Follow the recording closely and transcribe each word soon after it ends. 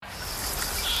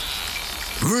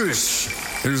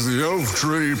This is the Elf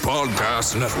Tree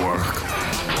Podcast Network.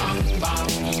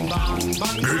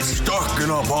 Get stuck in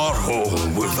a pothole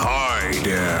with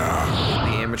High-Dere.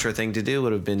 The amateur thing to do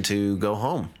would have been to go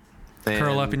home. And,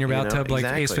 curl up in your bathtub like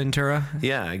Ace Ventura.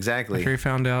 Yeah, exactly. After you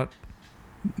found out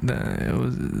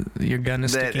your gun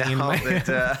is sticking in my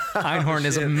Einhorn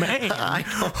is a man.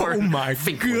 Einhorn. Oh my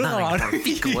God.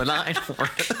 Fecal and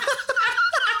Einhorn.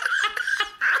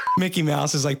 Mickey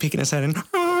Mouse is like peeking his head in.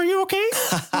 Oh, are you okay?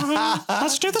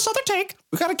 Let's do this other take.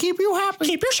 We gotta keep you happy.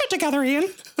 Keep your shit together, Ian.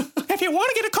 If you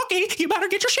want to get a cookie, you better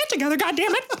get your shit together,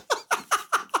 goddammit.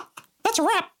 That's a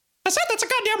wrap. I said that's a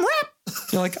goddamn wrap.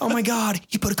 You're like, oh my God,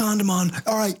 you put a condom on.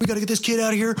 All right, we gotta get this kid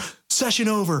out of here. Session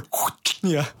over.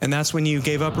 Yeah. And that's when you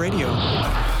gave up radio.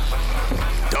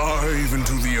 Dive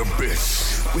into the abyss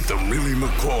with the Millie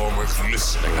McCormick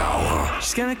Listening Hour.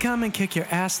 She's gonna come and kick your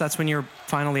ass. That's when you're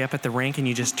finally up at the rink and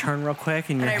you just turn real quick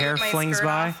and your hair flings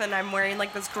by. Off and I'm wearing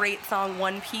like this great thong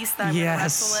one piece that I'm gonna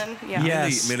wrestle in. Yeah.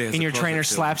 Yes. Millie and your trainer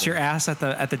slaps your ass at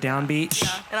the downbeat. Yeah.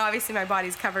 And obviously my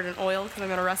body's covered in oil because I'm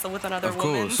gonna wrestle with another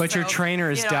woman. But your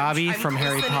trainer is Dobby from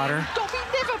Harry Potter. Dobby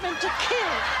never meant to kill.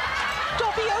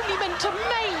 Dobby only meant to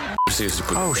maim. Seriously,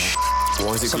 put Oh, it down.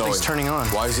 Why is it glowing? Something's turning on.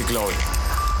 Why is it glowing?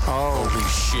 Oh. Holy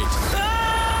shit.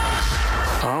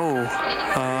 Oh.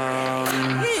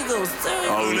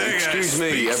 Excuse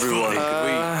me, everyone. You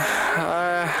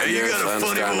got a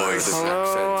funny voice.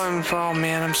 Hello, oh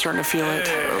man, I'm starting to feel it.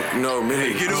 No,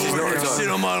 Millie. Get over here and sit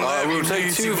on my lap. We'll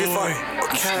take two.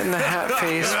 Cat in the hat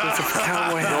face with a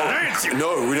cowboy hat.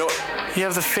 No, we don't. You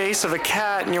have the face of a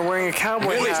cat and you're wearing a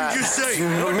cowboy hat. What did you say?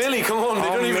 Millie, come on. They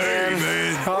don't even...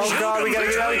 man. Oh God, we gotta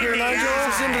get out of here, Nigel.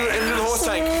 Into the horse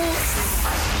tank.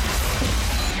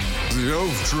 The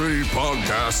Elf Tree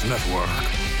Podcast Network.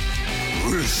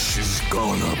 This is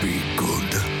gonna be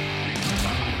good.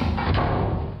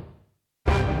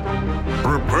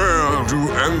 Prepare to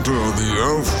enter the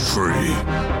Elf Tree.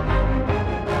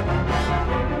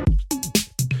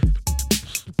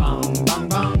 Bang bang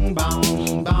bang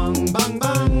bang bang bang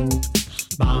bang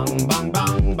bang bang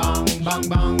bang bang bang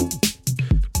bang.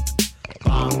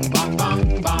 Bang bang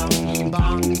bang bang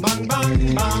bang bang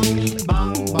bang bang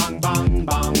bang bang bang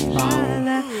bang.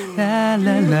 La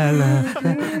la la la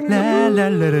la la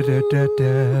la da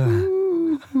da.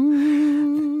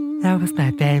 That was my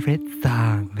favorite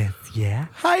song this year.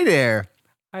 Hi there.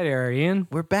 Hi there, Ian.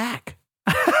 We're back.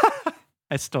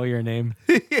 I stole your name.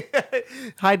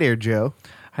 Hi there, Joe.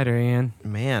 Hi there, Ian.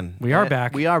 Man, We are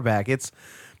back. We are back. It's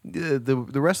the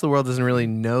rest of the world doesn't really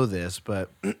know this,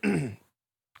 but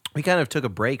we kind of took a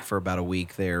break for about a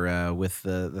week there with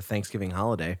the Thanksgiving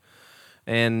holiday,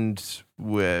 and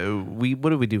we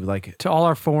what did we do? Like To all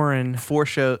our foreign 4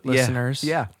 shows listeners,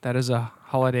 yeah, that is a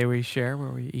holiday we share where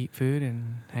we eat food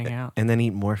and hang out. and then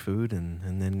eat more food,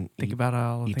 and then Think about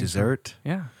all the eat things dessert,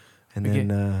 Yeah. and We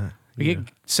then We get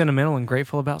sentimental and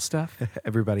grateful about stuff.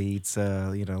 everybody eats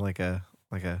like a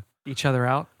Each other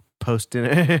out. post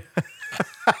dinner.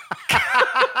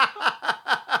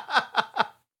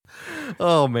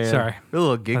 Oh man, Sorry. a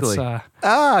little giggly.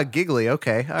 That's, Giggly.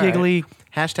 Okay, all right. giggly.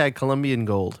 Hashtag Colombian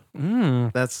Gold.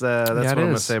 That's what it I'm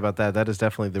gonna is. say about that. That is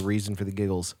definitely the reason for the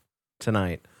giggles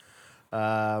tonight.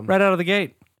 Right out of the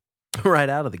gate. Right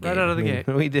out of the gate. Right out of the gate.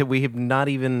 We have not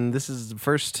even. This is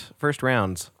first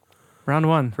rounds. Round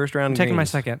one. First round. I'm taking my games.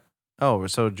 second. Oh,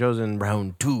 so Joe's in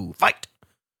round 2. Fight.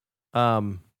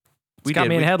 We got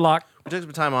me in a headlock. We took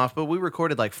some time off, but we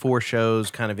recorded like 4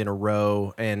 shows kind of in a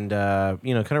row, and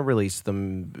kind of released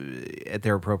them at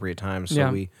their appropriate times.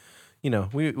 So Yeah.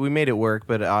 we made it work,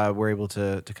 but we're able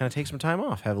to kind of take some time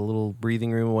off, have a little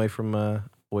breathing room away from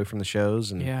the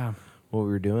shows and Yeah. what we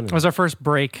were doing. It was our first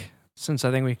break since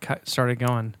I think we started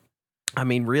going. I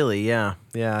mean, really, yeah.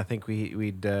 I think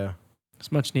we'd.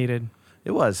 It's much needed.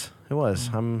 It was.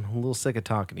 I'm a little sick of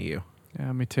talking to you.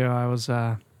 Yeah, me too. I was,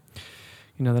 the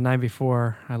night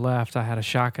before I left, I had a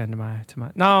shotgun to my.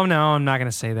 No, I'm not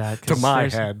gonna say that. 'Cause I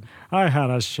had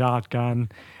a shotgun,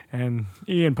 and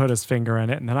Ian put his finger in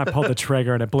it, and then I pulled the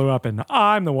trigger, and it blew up, and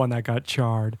I'm the one that got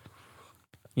charred.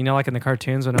 You know, like in the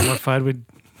cartoons when Elmer Fudd would,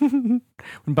 when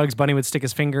Bugs Bunny would stick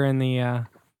his finger in the.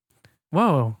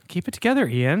 Whoa! Keep it together,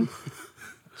 Ian.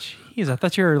 Jeez, I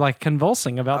thought you were like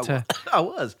convulsing about to. I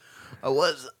was a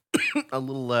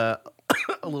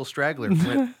little straggler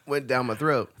went down my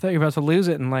throat. I thought you were about to lose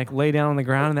it and like lay down on the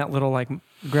ground, and that little like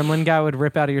gremlin guy would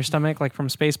rip out of your stomach like from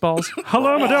Spaceballs.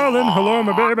 Hello, my darling. Hello,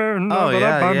 my baby. Oh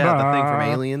yeah, the thing from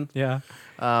Alien. Yeah.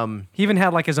 He even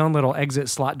had like his own little exit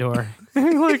slot door.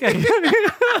 Like,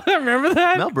 remember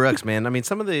that? Mel Brooks, man. I mean,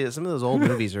 some of those old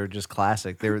movies are just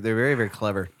classic. They're very, very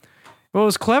clever. Well, it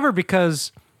was clever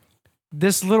because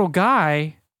this little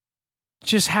guy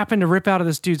just happened to rip out of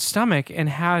this dude's stomach and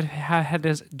had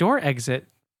this door exit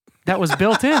that was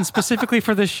built in specifically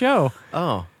for this show.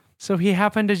 Oh. So he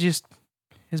happened to his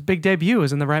big debut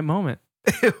was in the right moment.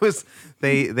 It was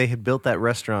they had built that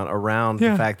restaurant around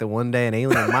the fact that one day an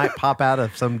alien might pop out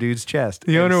of some dude's chest.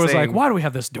 The owner was like, "Why do we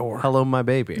have this door?" Hello, my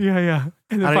baby. Yeah.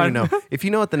 And I don't even know. If you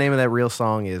know what the name of that real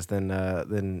song is, then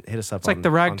hit us up. It's like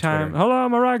the ragtime. Hello,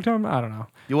 I'm a ragtime. I don't know.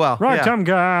 Well, ragtime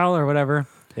gal or whatever.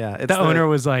 Yeah, the owner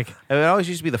was like, it always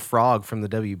used to be the frog from the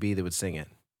WB that would sing it.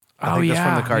 I think that's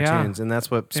from the cartoons, and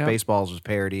that's what Spaceballs was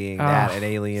parodying. That and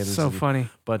Aliens, so funny, a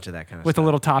bunch of that kind of with stuff. a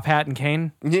little top hat and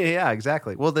cane. Yeah,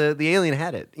 exactly. Well, the alien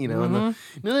had it, you know, and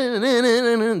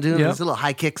doing these little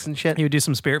high kicks and shit. He would do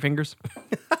some spirit fingers.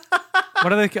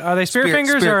 What are they? Are they spirit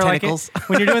fingers or tentacles? Like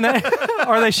when you're doing that?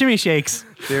 Or are they shimmy shakes?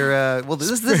 They're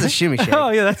this is a shimmy shake. Oh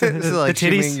yeah, that's this is like the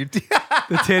titties.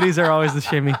 The titties are always the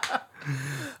shimmy.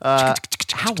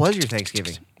 How was your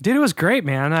Thanksgiving? Dude, it was great,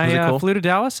 man. I cool? flew to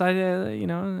Dallas. I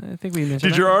think we mentioned.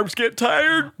 Did your arms get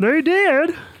tired? They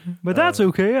did, but that's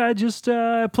okay. I just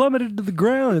plummeted to the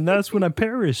ground, and that's when I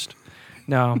perished.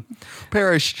 No,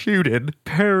 Parachuted.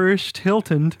 Perished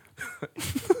Hilton.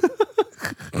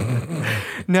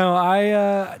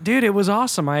 No, dude, it was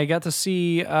awesome. I got to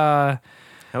see How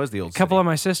was the old couple city? of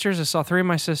my sisters. I saw 3 of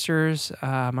my sisters,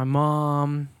 my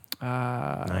mom,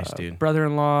 nice, dude.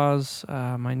 brother-in-laws,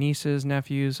 my nieces,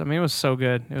 nephews. I mean, it was so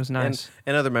good. It was nice.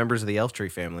 And other members of the Elf Tree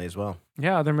family as well.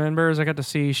 Yeah, other members. I got to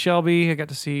see Shelby. I got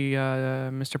to see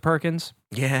Mr. Perkins.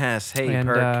 Yes. Hey, And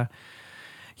Perk.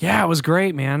 yeah, it was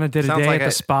great, man. I did a Sounds day like at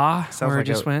the spa where I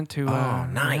just went to.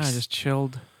 nice. I just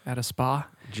chilled at a spa.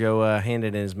 Joe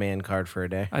handed in his man card for a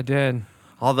day. I did.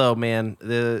 Although, man,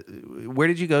 where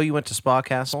did you go? You went to Spa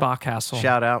Castle? Spa Castle.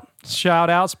 Shout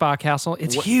out, Spa Castle.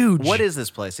 It's huge. What is this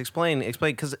place? Explain.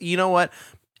 Because you know what?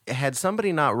 Had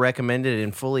somebody not recommended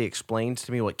and fully explained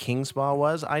to me what King Spa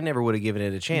was, I never would have given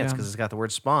it a chance because it's got the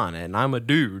word spa in it, and I'm a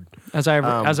dude. As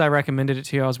I recommended it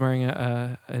to you, I was wearing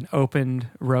an opened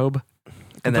robe,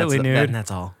 completely nude. And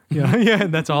that's all. Yeah,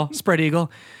 that's all. Spread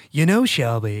eagle. You know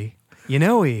Shelby. You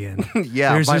know Ian.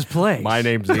 Yeah, There's his place. My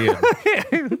name's Ian.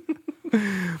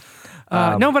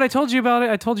 No, but I told you about it.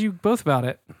 I told you both about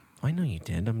it. I know you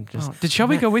did. I'm just. Did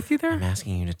Shelby go with you there? I'm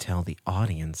asking you to tell the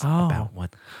audience about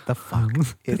what the fuck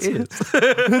it is.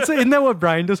 Isn't that what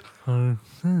Brian does? I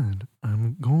said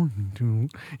I'm going to.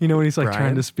 You know when he's like Brian?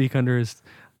 trying to speak under his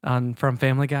from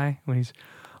Family Guy when he's.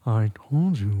 I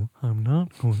told you I'm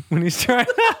not going. When he's trying.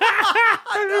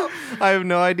 I have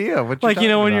no idea what. Like, you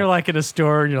know, when you're like in a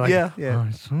store and you're like, yeah. I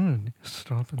said,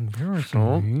 stop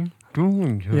embarrassing me.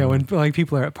 Yeah, when like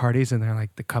people are at parties and they're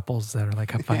like the couples that are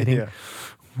like fighting. Yeah.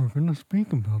 We're gonna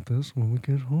speak about this when we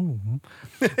get home.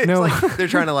 It's No. like they're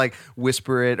trying to like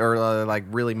whisper it or like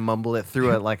really mumble it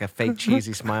through it like a fake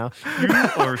cheesy smile. You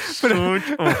are such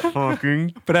a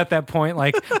fucking. But at that point,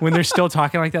 like when they're still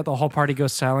talking like that, the whole party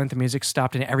goes silent. The music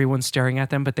stopped and everyone's staring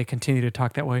at them, but they continue to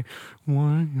talk that way.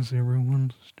 Why is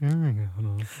everyone staring at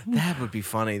us? That would be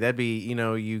funny. That'd be, you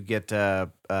know, you get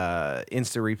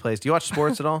instant replays. Do you watch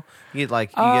sports at all? You get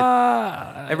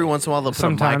every once in a while they'll put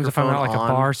sometimes a if I'm microphone at like on.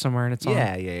 a bar somewhere and it's on.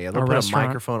 Yeah. They'll or put restaurant. a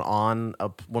microphone on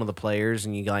one of the players,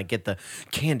 and you like get the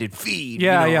candid feed.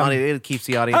 Yeah, you know, yeah. It keeps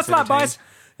the audience. That's not, entertained. boys.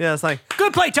 Yeah, it's like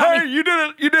Good play, Tommy. Hey, you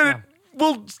did it.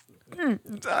 well.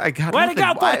 I got Way to nothing.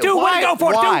 go for it, dude. Way to go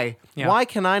for it, dude. Why? Yeah. Why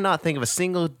can I not think of a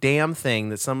single damn thing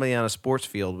that somebody on a sports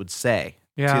field would say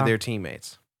to their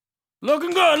teammates?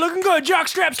 Looking good.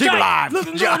 Jockstraps Keep tight. alive.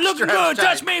 Looking Jockstraps good. tight.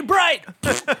 Touch me bright.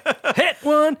 Hit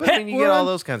one. But then you get all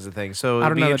those kinds of things. So I it'd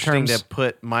don't be know the interesting terms. to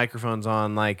put microphones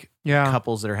on like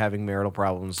couples that are having marital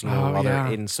problems, you know, while they're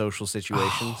in social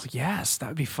situations. Oh, yes, that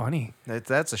would be funny.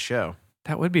 That's a show.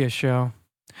 That would be a show.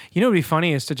 You know what would be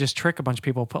funny is to just trick a bunch of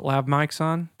people, put lav mics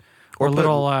on or Or put-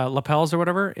 little lapels or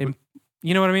whatever. And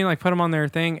you know what I mean? Like put them on their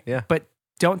thing. Yeah. But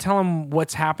don't tell them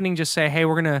what's happening. Just say, hey,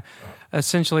 we're going to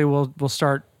essentially we'll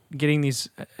start getting these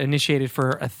initiated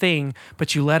for a thing,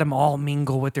 but you let them all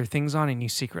mingle with their things on and you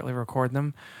secretly record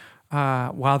them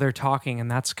while they're talking. And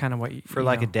that's kind of what you For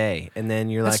like know. a day. And then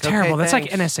you're That's like, terrible. okay, That's like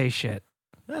thanks. NSA shit.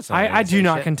 That's not I do NSA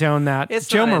not shit. condone that. It's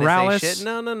Joe not NSA Morales. shit.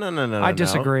 No. I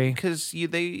disagree. Because you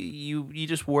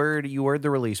just word the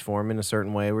release form in a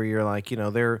certain way where you're like, you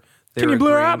know, they're Can you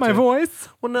blur out my voice?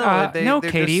 Well, no, No,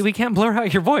 they're Katie, just- we can't blur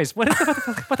out your voice. What the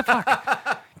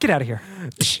fuck? Get out of here.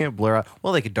 They can't blur out.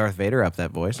 Well, they could Darth Vader up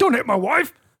that voice. Don't hit my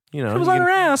wife. You know, It was you on can-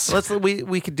 her ass.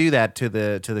 We could do that to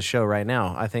the show right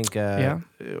now. I think.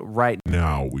 Right.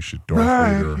 Now we should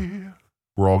Darth Vader.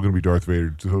 We're all going to be Darth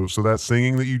Vader. So that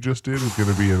singing that you just did is going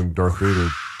to be in Darth Vader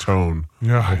tone.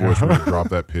 Yeah. Of course, we're going to drop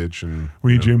that pitch. And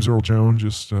We need James Earl Jones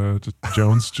just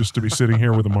to be sitting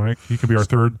here with a mic. He could be our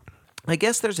third. I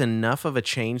guess there's enough of a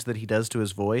change that he does to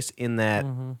his voice in that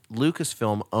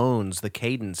Lucasfilm owns the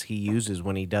cadence he uses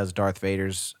when he does Darth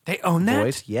Vader's They own that?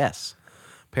 voice. Yes.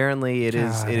 Apparently it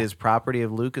is property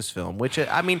of Lucasfilm, which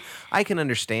I mean, I can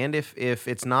understand if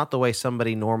it's not the way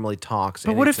somebody normally talks.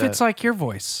 But what if it's like your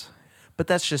voice? But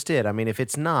that's just it. I mean, if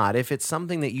it's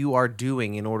something that you are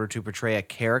doing in order to portray a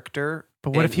character.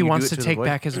 But what if he wants to take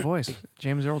back his voice?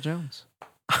 James Earl Jones.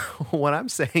 What I'm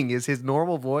saying is his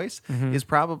normal voice is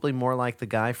probably more like the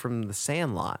guy from The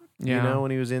Sandlot, you know,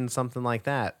 when he was in something like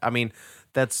that. I mean,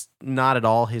 that's not at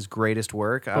all his greatest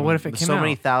work. But what if it came so out?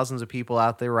 many thousands of people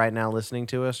out there right now listening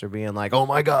to us are being like, oh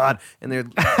my God. And they're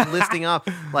listing off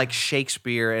like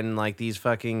Shakespeare and like these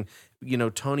fucking, you know,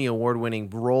 Tony Award winning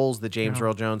roles that James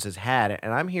Earl Jones has had.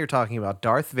 And I'm here talking about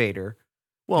Darth Vader,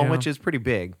 which is pretty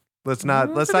big. Let's not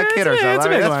kid ourselves.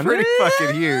 That's pretty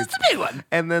fucking huge. It's a big one.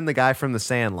 And then the guy from The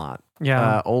Sandlot.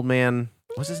 Yeah. Old man,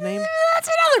 what's his name? That's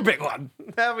another big one.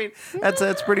 I mean,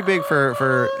 that's pretty big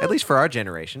for at least for our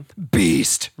generation.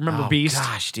 Beast. Remember Beast?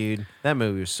 Gosh, dude. That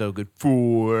movie was so good.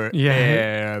 Forever.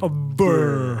 Yeah.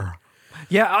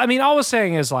 Yeah, I mean, all I was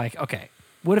saying is like, okay,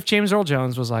 what if James Earl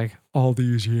Jones was like, all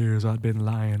these years I've been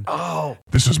lying. Oh.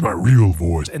 This is my real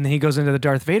voice. And then he goes into the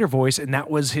Darth Vader voice, and that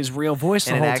was his real voice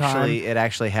the whole time. It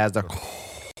actually has the...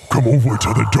 Come over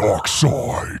to the dark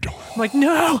side. I'm like,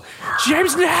 no,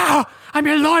 James, no. I'm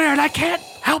your lawyer, and I can't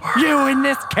help you in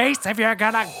this case if you're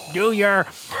gonna do your...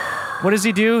 What does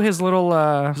he do? His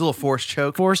little force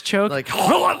choke. Force choke? Like,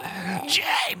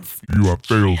 James. You have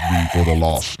failed me for the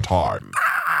last time.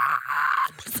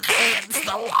 It's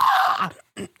the law.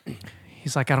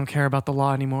 He's like, I don't care about the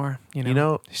law anymore. You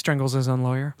know, he strangles his own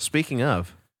lawyer. Speaking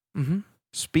of,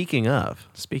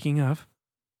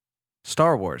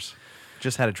 Star Wars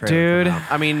just had a trailer. Dude.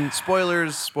 I mean,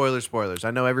 spoilers. I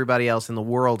know everybody else in the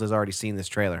world has already seen this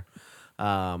trailer.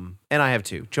 And I have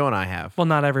too. Joe and I have. Well,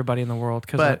 not everybody in the world,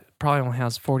 because it probably only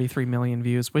has 43 million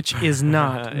views, which is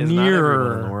not Is near not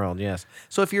everyone in the world. Yes.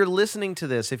 So if you're listening to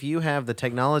this, if you have the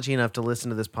technology enough to listen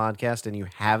to this podcast and you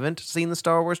haven't seen the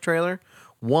Star Wars trailer,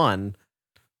 one,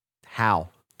 how?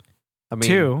 I mean,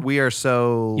 two, we are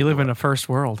so... You live in a first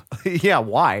world. Yeah,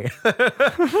 why?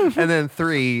 And then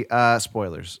three,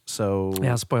 spoilers. So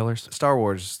yeah, spoilers. Star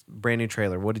Wars, brand new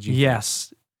trailer. What did you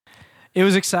Yes. It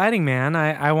was exciting, man.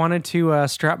 I wanted to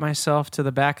strap myself to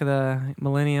the back of the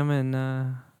Millennium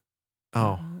and...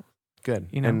 good.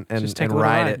 You know, and just take and a little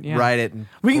ride ride, it. yeah. Ride it. And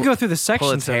we can go through the sections.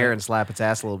 Pull its hair and slap its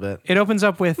ass a little bit. It opens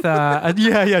up with...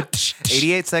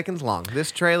 88 seconds long.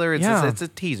 This trailer, it's a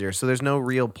teaser, so there's no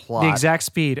real plot. The exact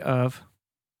speed of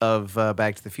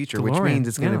Back to the Future, DeLorean, which means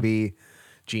it's going to be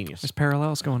genius. There's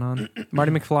parallels going on.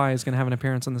 Marty McFly is going to have an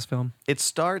appearance in this film. It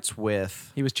starts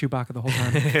with... He was Chewbacca the whole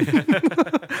time.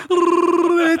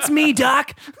 It's me,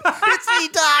 Doc. It's me,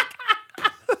 Doc.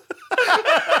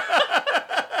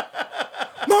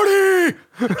 Marty!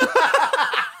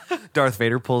 Darth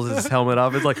Vader pulls his helmet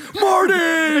off. It's like,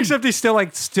 Marty! Except he's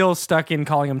still stuck in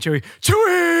calling him Chewie.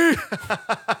 Chewie!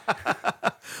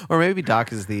 Or maybe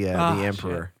Doc is the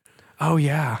Emperor. Shit. Oh,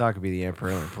 yeah. Doc could be the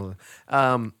Emperor.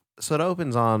 So it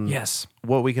opens on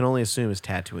what we can only assume is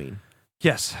Tatooine.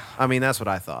 Yes. I mean, that's what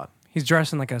I thought. He's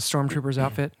dressed in like a stormtrooper's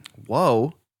outfit.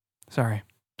 Whoa. Sorry.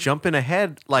 Jumping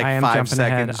ahead like I am 5 jumping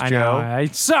seconds, ahead. Joe. I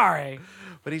know. Sorry.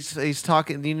 But he's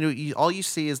talking. You know, all you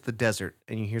see is the desert,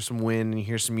 and you hear some wind, and you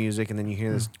hear some music, and then you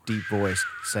hear this deep voice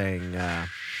saying,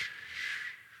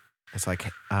 "It's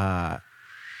like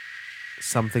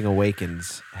something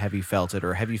awakens. Have you felt it,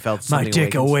 or have you felt something?" My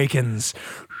dick awakens.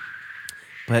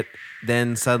 But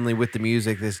then suddenly, with the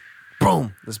music, this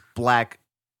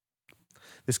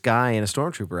guy in a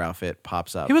stormtrooper outfit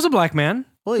pops up. He was a black man.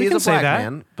 Well, we he's can a say black that.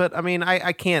 man, but I mean,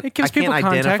 I can't. It gives I can't people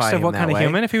context identify of what him kind that of way.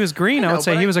 human. If he was green, I would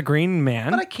say he was a green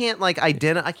man. But I can't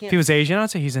identify. I can't. If he was Asian, I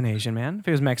would say he's an Asian man. If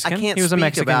he was Mexican, I can't he was a speak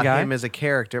Mexican about guy. him as a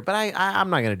character. But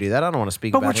I'm not going to do that. I don't want to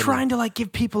speak. But about we're him. trying to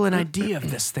give people an idea of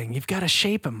this thing. You've got to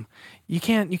shape him. You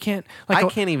can't. I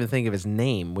can't even think of his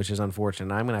name, which is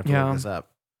unfortunate. I'm going to have to look this up.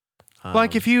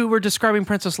 Like if you were describing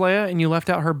Princess Leia and you left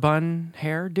out her bun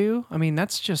hairdo, I mean,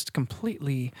 that's just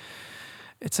completely.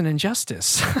 It's an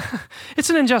injustice.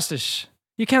 It's an injustice.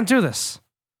 You can't do this.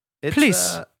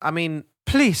 Please.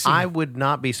 Please. I would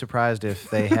not be surprised if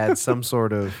they had some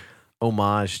sort of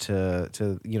homage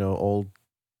to old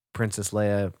Princess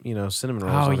Leia, cinnamon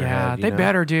rolls on her head. They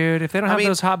better, dude. If they don't have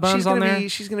those hot buns on there.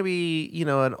 She's going to be,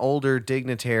 an older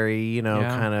dignitary,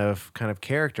 kind of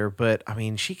character. But, I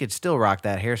mean, she could still rock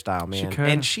that hairstyle, man. She could.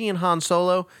 And she and Han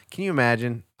Solo, can you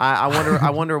imagine? I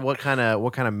wonder what kind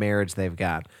of marriage they've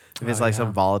got. If it's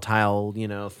some volatile,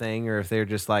 thing, or if they're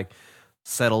just like,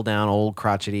 settle down, old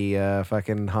crotchety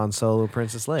fucking Han Solo,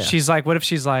 Princess Leia. She's like, what if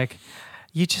she's like,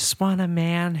 you just want a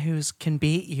man who can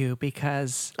beat you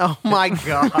because... Oh, my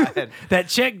God. That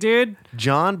chick, dude.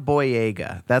 John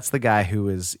Boyega. That's the guy who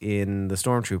is in the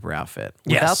Stormtrooper outfit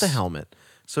without the helmet.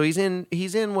 So he's in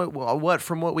what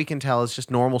from what we can tell is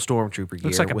just normal Stormtrooper gear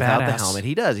Looks like a without badass. the helmet.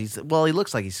 He does. He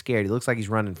looks like he's scared. He looks like he's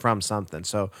running from something.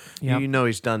 So you know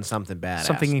he's done something badass.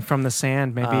 Something from the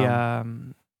sand, maybe.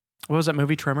 What was that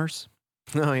movie, Tremors?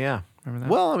 Oh yeah. Remember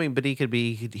that? Well, I mean, but he could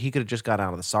have just got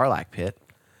out of the Sarlacc pit.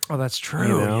 Oh, that's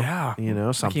true.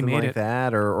 Yeah. Something like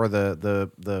that, or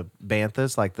the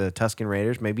Banthas, like the Tusken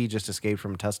Raiders. Maybe he just escaped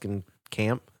from a Tusken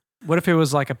camp. What if it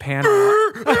was like a pan?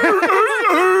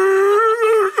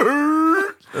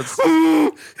 That's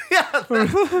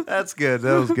good.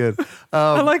 That was good.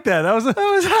 I like that. That was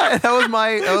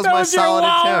my solid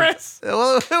attempt.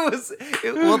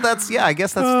 I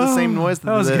guess that's the same noise.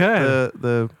 That was good.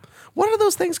 The what are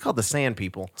those things called? The Sand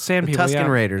People. Sand People. Tusken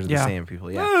Raiders. Yeah. The Sand People.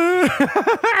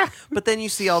 Yeah. But then you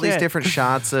see all these different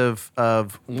shots of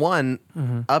one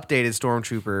updated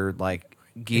Stormtrooper like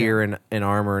gear and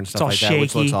armor and stuff like that,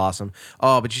 which looks awesome.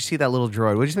 Oh, but you see that little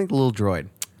droid. What do you think of the little droid?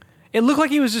 It looked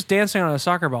like he was just dancing on a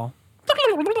soccer ball.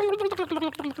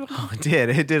 Oh, it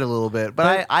did a little bit,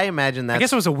 but I imagine that. I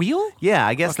guess it was a wheel. Yeah,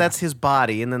 I guess that's his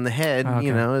body, and then the head.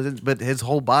 Okay. But his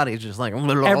whole body is just like.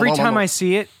 Every time I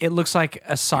see it, it looks like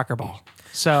a soccer ball.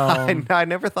 So I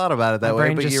never thought about it that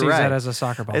way, but just you're sees right. that as a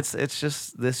soccer ball. It's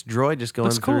just this droid just going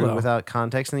Looks cool, through though. without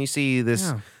context, and you see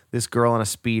this girl on a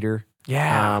speeder.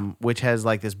 Yeah. Which has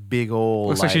like this big old.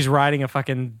 Looks like she's riding a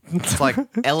fucking. It's like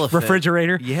elephant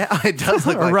refrigerator. Yeah, it does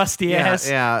look a like rusty ass.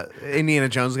 Yeah, Indiana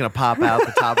Jones is gonna pop out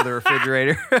the top of the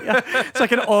refrigerator. It's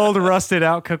like an old rusted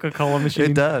out Coca-Cola machine.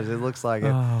 It does. It looks like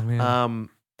it. Oh man.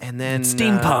 And then it's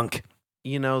steampunk.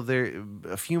 There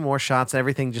a few more shots.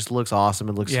 Everything just looks awesome.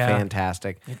 It looks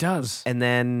fantastic. It does. And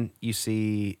then you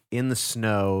see in the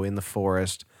snow, in the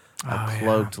forest, a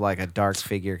cloaked like a dark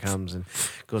figure comes and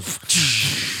goes.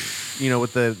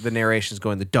 With the narrations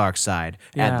going the dark side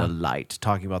and the light,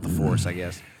 talking about the Force, I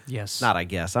guess. Yes. Not I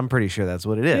guess. I'm pretty sure that's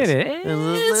what it is. It is.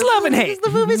 It's love and hate.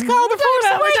 The movie's called The Force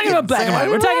Awakens. We're talking about black and white.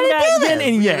 We're talking about yin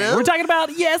and yang. We're talking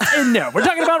about yes and no. We're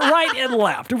talking about right and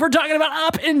left. We're talking about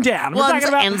up and down. We're talking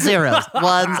about and zeros.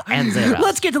 Ones and zeros.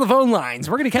 Let's get to the phone lines.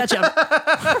 We're going to catch up.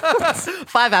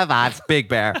 555. Big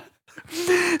Bear.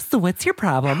 So what's your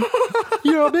problem?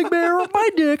 Big Bear, my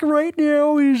dick right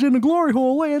now is in a glory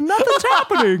hole and nothing's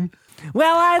happening.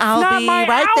 Well, I'll be not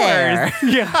my hours.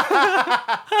 There.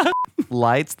 Yeah.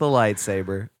 Lights the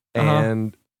lightsaber,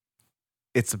 and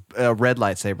it's a red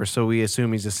lightsaber, so we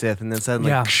assume he's a Sith, and then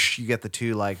suddenly you get the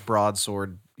two like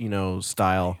broadsword,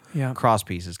 style cross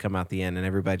pieces come out the end, and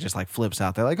everybody just like flips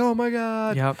out. They're like, "Oh my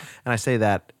god!" Yep. And I say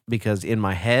that because in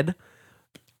my head,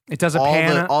 it does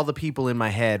all the people in my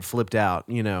head flipped out,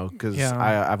 because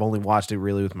I've only watched it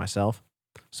really with myself,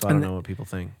 so I don't know what people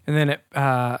think. And then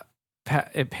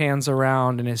it pans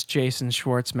around and it's Jason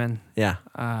Schwartzman. Yeah.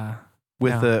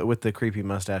 With the creepy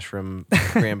mustache from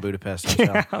Grand Budapest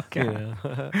himself. Yeah, okay.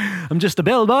 I'm just a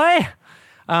bellboy.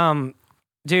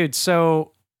 Dude,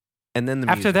 so and then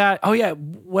after that,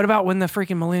 what about when the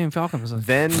freaking Millennium Falcon was on?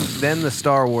 Then the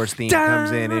Star Wars theme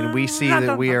comes in and we see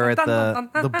that we are at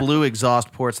the blue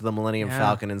exhaust ports of the Millennium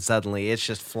Falcon, and suddenly it's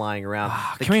just flying around.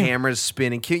 The camera's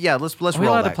spinning. Yeah, let's roll that. Are we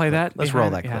allowed to play that? Let's roll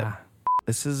that clip.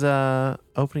 This is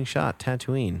opening shot,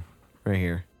 Tatooine, right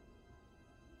here.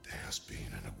 There has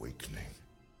been an awakening.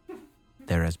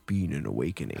 There has been an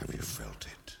awakening. Have you felt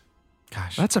it?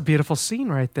 Gosh, that's a beautiful scene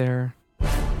right there.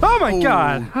 Oh my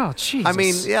God! Oh Jesus! I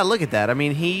mean, yeah, look at that. I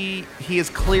mean, he is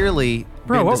clearly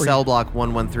been to cell block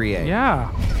 113A.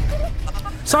 Yeah.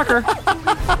 Soccer.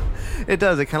 It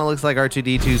does. It kind of looks like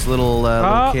R2D2's little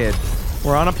kid.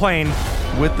 We're on a plane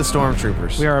with the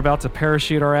stormtroopers. We are about to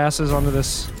parachute our asses onto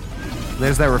this.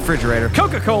 There's that refrigerator.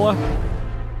 Coca-Cola.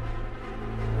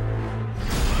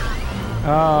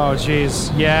 Oh,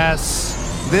 jeez. Yes.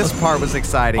 This part was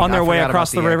exciting. On their way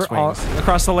across the river,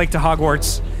 across the lake to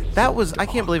Hogwarts. That was, I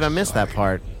can't believe I missed that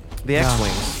part. The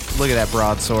X-Wings. Look at that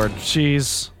broadsword.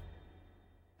 Jeez.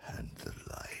 And the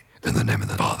light. In the name of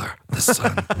the Father, the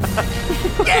Son.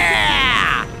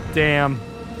 Yeah! Damn.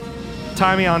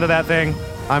 Tie me onto that thing.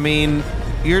 I mean,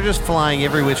 you're just flying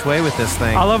every which way with this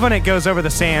thing. I love when it goes over the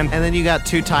sand. And then you got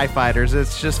two TIE fighters.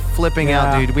 It's just flipping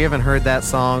out, dude. We haven't heard that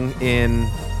song in...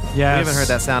 Yes. We haven't heard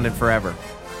that sound in forever.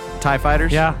 TIE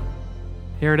fighters? Yeah.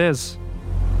 Here it is.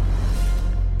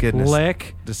 Goodness.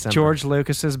 Lick December. George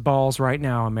Lucas's balls right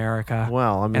now, America.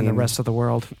 Well, I mean... And the rest of the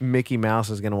world. Mickey Mouse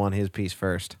is going to want his piece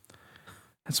first.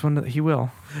 That's when he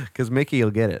will. Because Mickey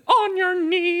will get it. On your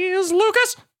knees,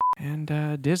 Lucas!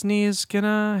 And Disney is going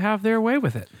to have their way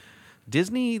with it.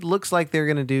 Disney looks like they're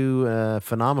going to do a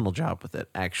phenomenal job with it,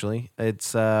 actually.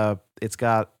 It's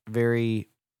got very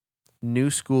new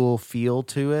school feel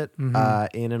to it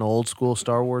in an old school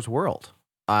Star Wars world,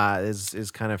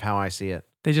 is kind of how I see it.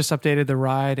 They just updated the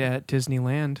ride at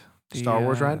Disneyland. The Star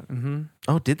Wars ride? Mm-hmm.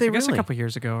 Oh, did they I guess really? a couple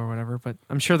years ago or whatever, but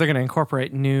I'm sure they're going to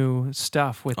incorporate new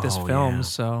stuff with this film. Yeah.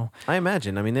 So I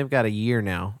imagine. I mean, they've got a year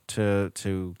now to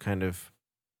kind of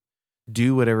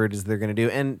do whatever it is they're going to do.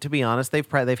 And to be honest,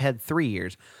 they've had 3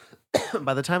 years.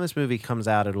 By the time this movie comes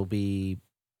out, it'll be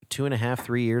 2.5,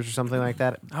 3 years or something like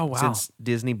that. Oh, wow. Since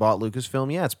Disney bought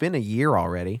Lucasfilm. Yeah, it's been a year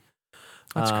already.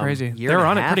 That's crazy. Year They're and a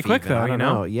on it half pretty quick, even. though. I don't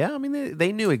know. Yeah, I mean,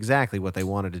 they knew exactly what they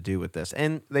wanted to do with this.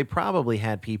 And they probably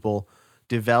had people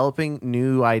developing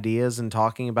new ideas and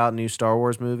talking about new Star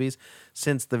Wars movies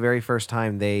since the very first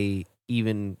time they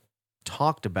even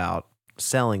talked about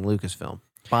selling Lucasfilm,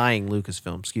 buying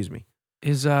Lucasfilm, excuse me.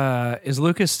 Is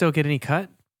Lucas still get any cut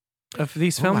of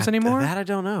these films anymore? That I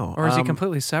don't know. Or is he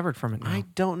completely severed from it now? I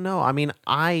don't know. I mean,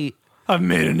 I've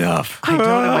made enough.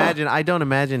 I don't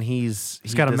imagine he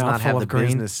got a does not mouthful have of the green.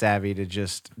 business savvy to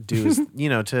just do his,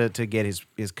 to get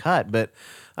his cut. But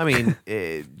I mean,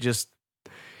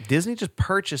 Disney just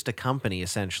purchased a company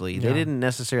essentially. They didn't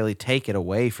necessarily take it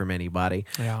away from anybody.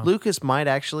 Yeah. Lucas might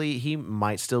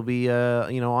still be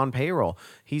on payroll.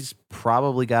 He's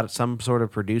probably got some sort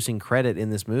of producing credit in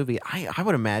this movie. I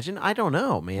would imagine. I don't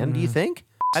know, man. Do you think?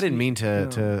 I didn't mean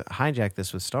to hijack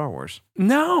this with Star Wars.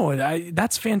 No,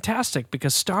 that's fantastic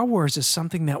because Star Wars is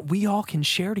something that we all can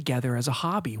share together as a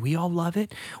hobby. We all love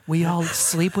it. We all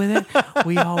sleep with it.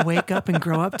 We all wake up and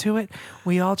grow up to it.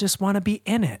 We all just want to be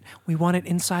in it. We want it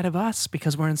inside of us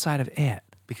because we're inside of it.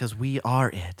 Because we are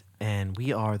it, and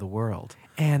we are the world.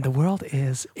 And the world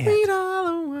is it. We are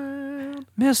the world.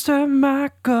 Mr.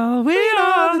 Michael, we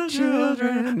are the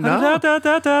children. No,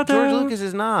 George Lucas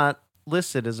is not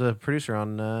listed as a producer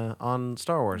on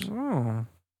Star Wars. Oh.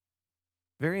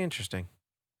 Very interesting.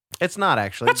 It's not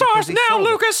actually. That's ours now,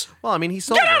 Lucas. Well, I mean, he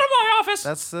sold Get out it. of my office.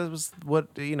 That was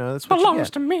what That's what belongs you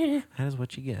get. to me. That is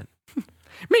what you get.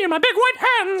 Me and my big white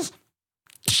hands.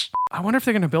 I wonder if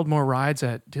they're going to build more rides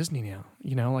at Disney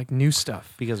now. Like new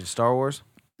stuff. Because of Star Wars?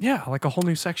 Yeah, like a whole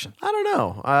new section. I don't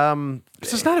know.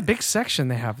 It's not a big section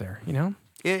they have there, have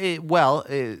they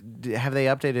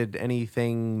updated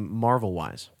anything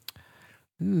Marvel-wise?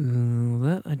 Ooh,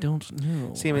 that I don't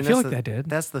know. See, I mean, feel like they did.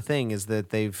 That's the thing is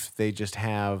that they just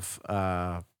have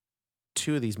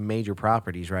 2 of these major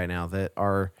properties right now that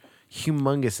are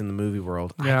humongous in the movie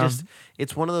world. Yeah.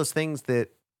 It's one of those things that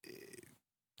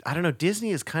I don't know. Disney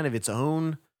is kind of its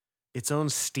own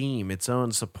steam, its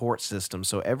own support system.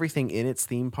 So everything in its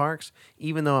theme parks,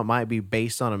 even though it might be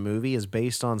based on a movie, is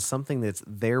based on something that's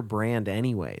their brand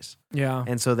anyways. Yeah.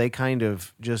 And so they kind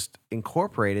of just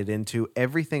incorporate it into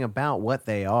everything about what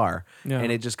they are. Yeah.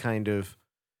 And it just kind of,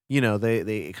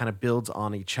 it kind of builds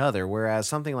on each other. Whereas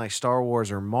something like Star Wars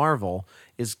or Marvel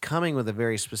is coming with a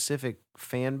very specific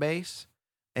fan base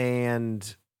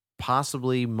and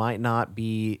possibly might not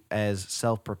be as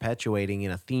self-perpetuating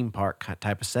in a theme park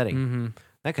type of setting. Mm-hmm.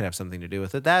 That could have something to do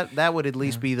with it. That would at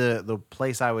least be the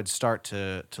place I would start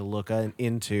to look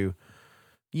into,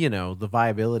 the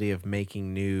viability of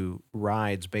making new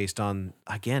rides based on,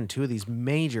 again, 2 of these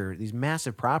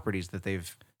massive properties that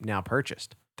they've now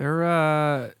purchased.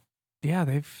 They're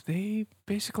they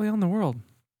basically own the world.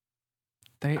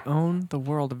 They own the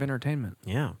world of entertainment.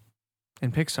 Yeah.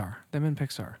 And Pixar. Them and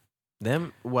Pixar.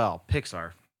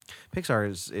 Pixar.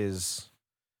 Pixar is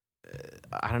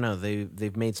I don't know.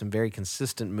 They've made some very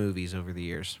consistent movies over the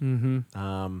years.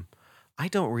 Mm-hmm. I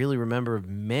don't really remember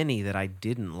many that I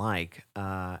didn't like,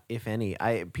 if any.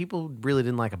 People really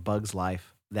didn't like A Bug's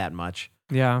Life that much.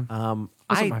 Yeah.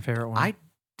 Wasn't my favorite one.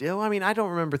 I don't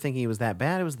remember thinking it was that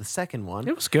bad. It was the second one.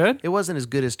 It was good. It wasn't as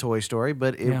good as Toy Story,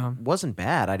 but it wasn't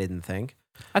bad, I didn't think.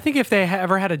 I think if they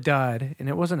ever had a dud, and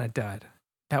it wasn't a dud,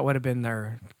 that would have been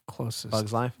their closest.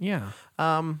 Bug's Life? Yeah.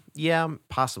 Yeah,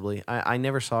 possibly. I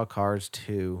never saw Cars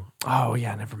 2. Oh,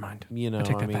 yeah, never mind. I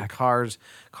take that back. Cars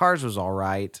was all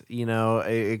right.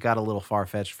 It got a little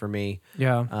far-fetched for me.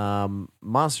 Yeah.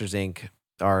 Monsters, Inc.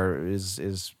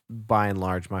 is by and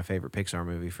large my favorite Pixar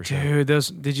movie for sure.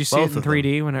 Dude, did you see Both it in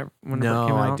 3D when it came out?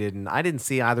 No, I didn't. I didn't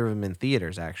see either of them in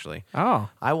theaters, actually. Oh.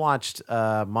 I watched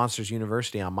Monsters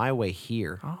University on my way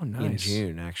here. Oh, nice. In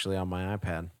June, actually, on my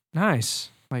iPad. Nice.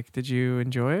 Like, did you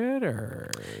enjoy it, or?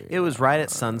 It was right at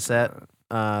sunset,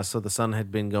 so the sun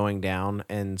had been going down,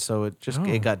 and so it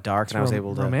got dark, and I was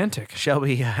able to. Romantic.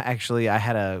 Shelby, actually, I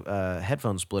had a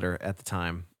headphone splitter at the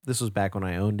time. This was back when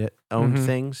I owned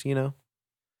things,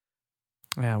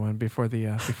 Yeah, when before the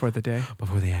day.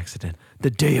 Before the accident. The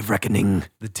day of reckoning.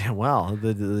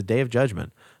 The day of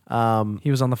judgment.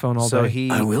 He was on the phone all day.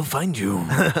 I will find you.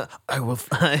 I will.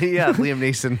 Yeah, Liam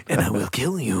Neeson. And I will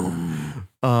kill you.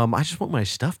 I just want my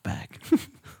stuff back.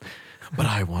 But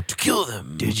I want to kill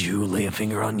them. Did you lay a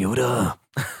finger on Yoda?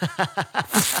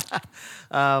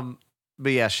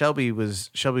 But yeah, Shelby was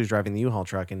driving the U-Haul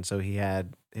truck, and so he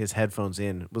had his headphones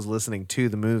in, was listening to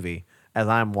the movie as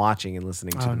I'm watching and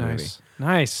listening to the movie.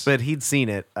 Nice. But he'd seen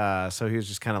it, so he was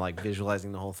just kind of like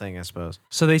visualizing the whole thing, I suppose.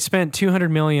 So they spent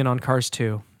 $200 million on Cars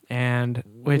 2, and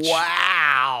which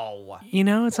wow,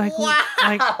 it's like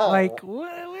like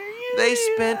what? They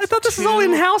spent. I thought this is all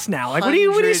in house now. Like, what are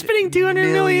you spending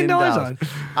 $200 million on?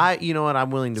 You know what?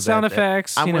 I'm willing to sound bet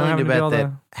effects. I'm willing to bet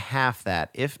that the... half that,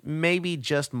 if maybe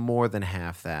just more than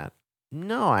half that.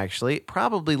 No, actually,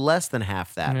 probably less than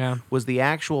half that was the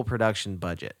actual production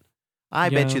budget. I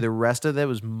bet you the rest of it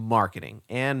was marketing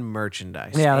and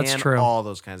merchandise. Yeah, that's and true. All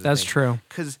those kinds of things. That's true.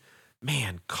 Because,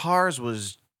 man, Cars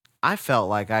was. I felt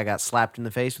like I got slapped in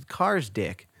the face with Cars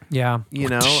dick. Yeah.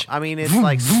 I mean, it's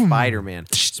like Spider-Man.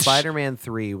 Spider-Man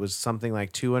 3 was something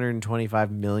like $225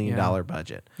 million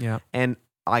budget. Yeah. And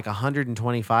like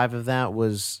 125 of that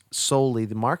was solely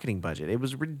the marketing budget. It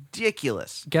was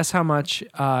ridiculous. Guess how much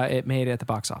it made at the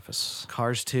box office?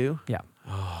 Cars 2? Yeah.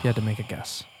 You had to make a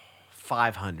guess.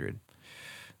 500.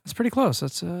 That's pretty close.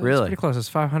 That's really pretty close. It's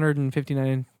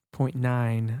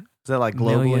 $559.9 Is that like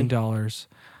globally? $1 million.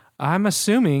 I'm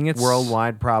assuming it's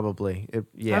worldwide, probably.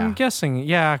 I'm guessing,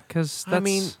 because I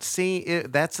mean, see,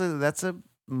 that's a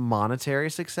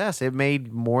monetary success. It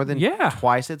made more than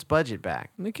twice its budget back.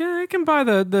 It can buy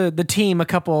the team a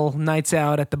couple nights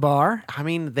out at the bar. I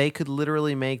mean, they could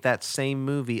literally make that same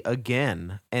movie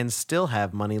again and still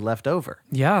have money left over.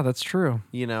 Yeah, that's true.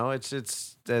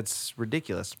 That's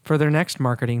ridiculous. For their next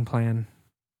marketing plan.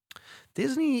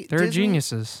 They're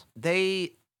geniuses.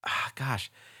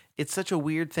 It's such a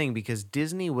weird thing because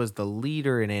Disney was the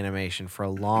leader in animation for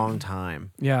a long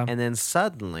time. Yeah. And then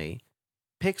suddenly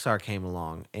Pixar came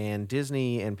along, and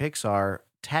Disney and Pixar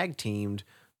tag teamed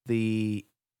the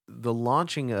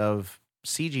launching of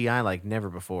CGI like never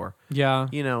before. Yeah.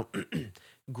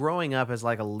 Growing up as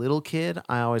like a little kid,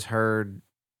 I always heard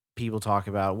people talk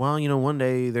about, well, one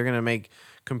day they're going to make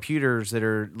computers that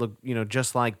are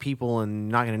just like people and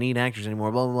not going to need actors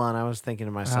anymore, blah, blah, blah. And I was thinking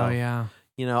to myself, oh, yeah.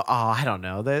 I don't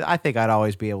know. I think I'd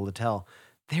always be able to tell.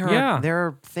 There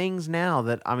are things now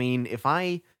that, I mean, if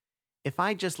I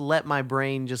just let my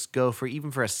brain just go for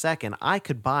a second, I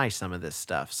could buy some of this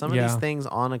stuff. Some of these things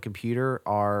on a computer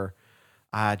are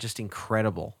just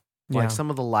incredible. Like some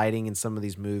of the lighting in some of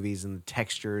these movies and the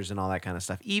textures and all that kind of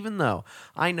stuff. Even though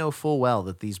I know full well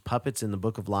that these puppets in the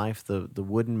Book of Life, the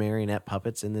wooden marionette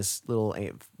puppets in this little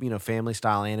family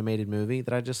style animated movie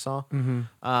that I just saw,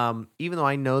 even though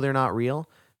I know they're not real,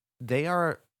 they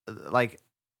are like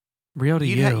real to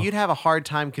you. You'd have a hard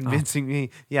time convincing me.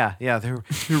 Yeah, they're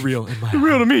real in my they're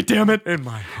real to me. Damn it, in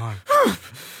my heart.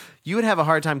 You would have a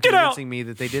hard time convincing me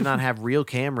that they did not have real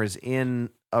cameras in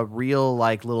a real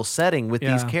like little setting with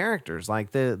these characters.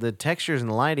 Like the textures and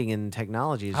the lighting and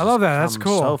technology. I love that. That's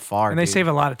cool. So far, and they save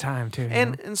a lot of time too.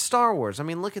 And Star Wars. I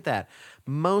mean, look at that.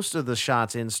 Most of the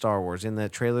shots in Star Wars in the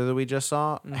trailer that we just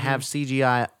saw have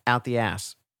CGI out the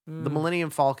ass. The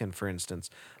Millennium Falcon, for instance.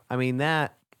 I mean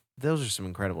those are some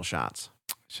incredible shots.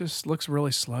 It just looks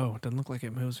really slow. It doesn't look like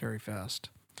it moves very fast.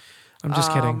 I'm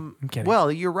just kidding. I'm kidding.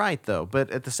 Well, you're right though,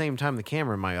 but at the same time, the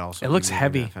camera might also. It looks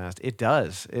heavy. Fast. It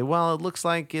does. It looks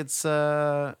like it's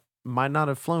might not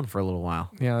have flown for a little while.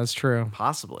 Yeah, that's true.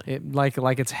 Possibly. It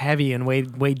like it's heavy and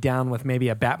weighed down with maybe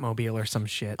a Batmobile or some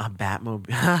shit. A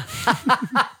Batmobile.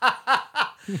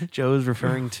 Joe is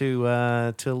referring to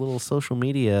a little social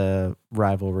media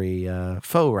rivalry,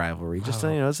 faux rivalry. Just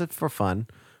it's for fun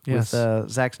with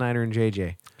Zack Snyder and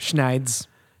JJ Schneids.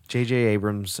 J.J.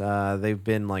 Abrams, they've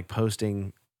been like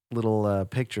posting little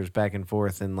pictures back and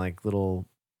forth and like little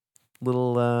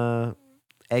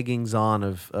eggings on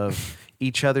of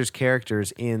each other's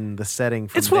characters in the setting.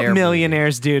 From it's what their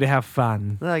millionaires do to have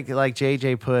fun. Like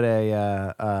J.J. put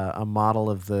a model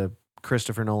of the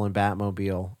Christopher Nolan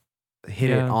Batmobile, hit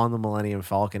it on the Millennium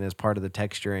Falcon as part of the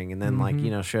texturing, and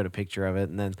then showed a picture of it,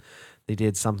 and then they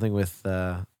did something with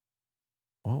what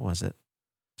was it?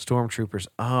 Stormtroopers.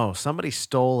 Oh, somebody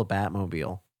stole a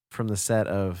Batmobile from the set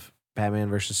of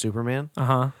Batman versus Superman.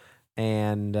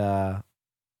 And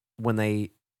when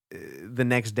the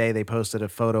next day they posted a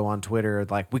photo on Twitter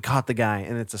like, we caught the guy,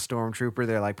 and it's a Stormtrooper.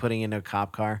 They're like putting into a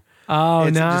cop car. Oh,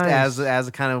 it's nice. Just as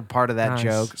a kind of part of that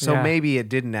joke. So maybe it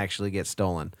didn't actually get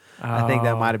stolen. I think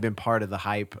that might have been part of the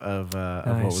hype of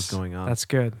what was going on. That's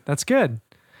good. That's good.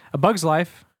 A Bug's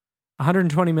Life,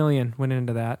 120 million went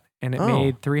into that, and it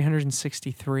made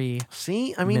 363.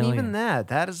 See, I mean, million. even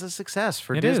that is a success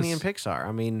for It Disney is. and Pixar.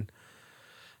 I mean,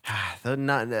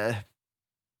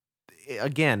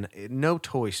 again, no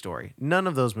Toy Story. None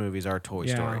of those movies are Toy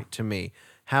Story to me.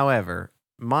 However,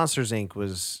 Monsters Inc.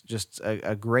 was just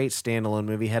a great standalone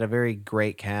movie. Had a very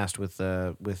great cast with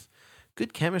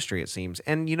good chemistry, it seems.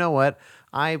 And you know what?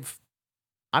 I've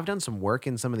done some work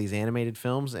in some of these animated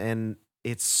films, and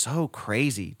it's so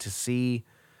crazy to see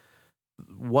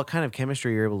what kind of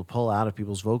chemistry you're able to pull out of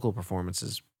people's vocal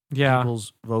performances. Yeah.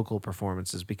 People's vocal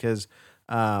performances, because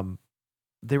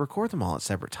they record them all at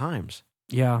separate times.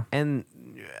 Yeah. And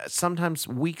sometimes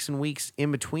weeks and weeks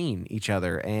in between each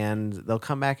other, and they'll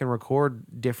come back and record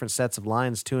different sets of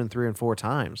lines 2 and 3 and 4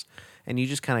 times. And you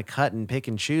just kind of cut and pick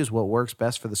and choose what works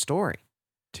best for the story.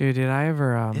 Dude, did I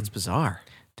ever... it's bizarre.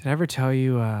 Did I ever tell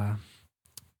you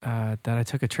that I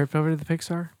took a trip over to the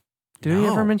Pixar? Did we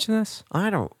ever mention this? I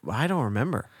don't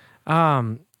remember.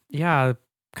 Yeah, a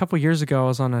couple years ago I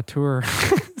was on a tour.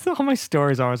 All my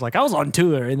stories are always like, I was on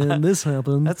tour and then this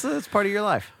happened. That's part of your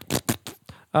life.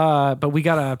 But we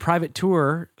got a private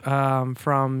tour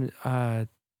from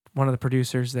one of the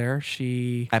producers there.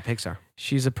 At Pixar.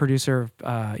 She's a producer of,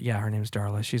 her name's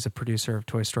Darla. She's a producer of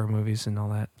Toy Story movies and all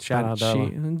that. Shout out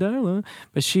Darla.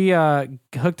 But she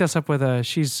hooked us up with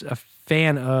she's a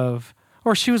fan of,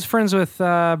 or she was friends with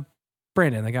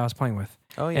Brandon, the guy I was playing with.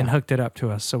 Oh, yeah. And hooked it up to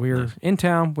us. So we were in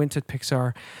town, went to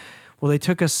Pixar. Well, they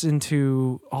took us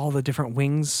into all the different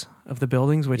wings of the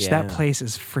buildings, which that place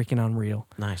is freaking unreal.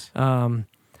 Nice.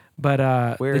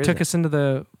 But Where they is took it? us into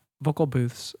the vocal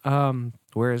booths.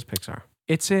 Where is Pixar?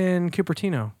 It's in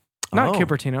Cupertino. Not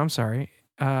Cupertino, I'm sorry.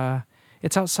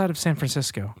 It's outside of San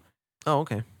Francisco. Oh,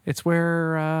 okay. It's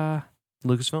where...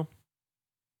 Lucasfilm?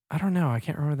 I don't know. I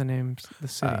can't remember the name of the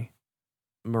city.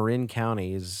 Marin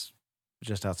County is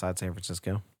just outside San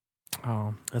Francisco.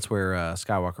 Oh. That's where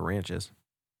Skywalker Ranch is.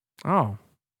 Oh.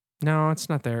 No, it's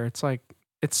not there. It's like...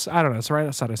 I don't know. It's right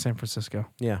outside of San Francisco.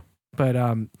 Yeah. But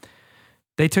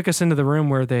they took us into the room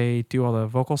where they do all the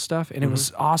vocal stuff, and it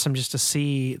was awesome just to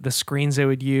see the screens they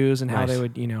would use and how they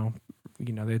would,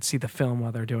 they'd see the film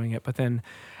while they're doing it. But then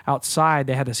outside,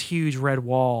 they had this huge red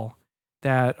wall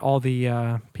that all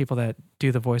the people that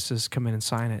do the voices come in and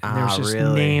sign it. And there's just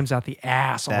names out the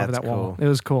ass all over that wall. It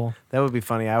was cool. That would be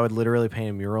funny. I would literally paint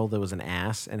a mural that was an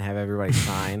ass and have everybody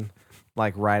sign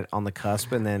like right on the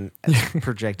cusp and then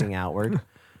projecting outward.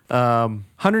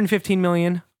 115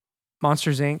 million.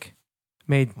 Monsters Inc.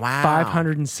 made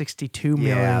 562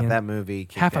 million. Yeah, that movie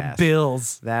kicked half ass. a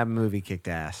bills. That movie kicked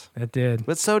ass. It did.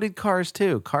 But so did Cars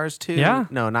 2. Cars 2. Yeah.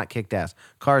 No, not kicked ass.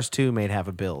 Cars 2 made half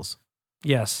a bills.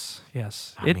 Yes.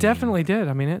 It definitely did.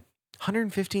 I mean, it.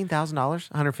 $115,000?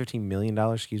 $115 million,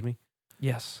 excuse me.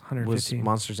 Yes, Was 115.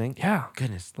 Monsters Inc.? Yeah.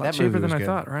 Goodness. A lot That cheaper movie than was I good.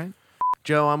 thought, right?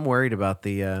 Joe, I'm worried about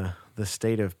the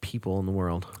state of people in the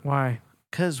world. Why?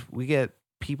 Because we get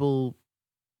people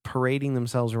parading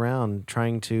themselves around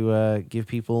trying to give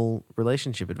people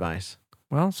relationship advice.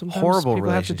 Well, sometimes Horrible people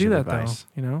have to do that, relationship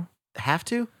though, Have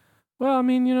to? Well, I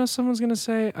mean, someone's going to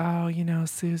say, oh,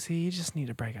 Susie, you just need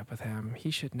to break up with him.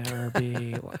 He should never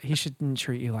be, he shouldn't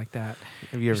treat you like that.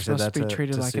 Have you ever You're said that supposed to be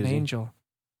treated to like Susie? an angel.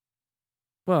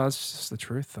 Well, it's just the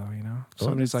truth, though, If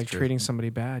somebody's that's the treating somebody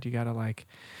bad, you got to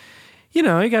you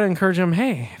got to encourage them,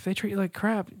 hey, if they treat you like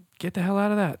crap, get the hell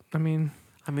out of that. I mean,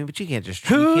 but you can't just...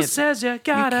 who says you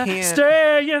got to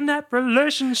stay in that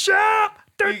relationship?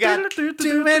 You got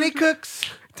too many cooks.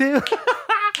 Too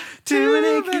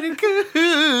many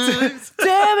cooks.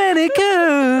 Too many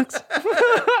cooks.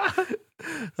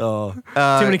 Oh,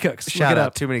 Too many cooks. Shout Look it out.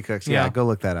 up. Too many cooks. Yeah, go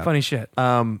look that up. Funny shit.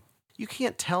 You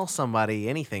can't tell somebody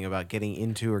anything about getting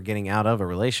into or getting out of a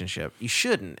relationship. You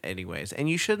shouldn't, anyways, and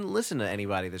you shouldn't listen to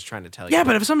anybody that's trying to tell you. Yeah,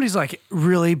 but if somebody's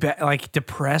really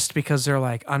depressed because they're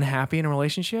unhappy in a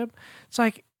relationship, it's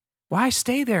why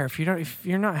stay there if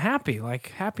you're not happy?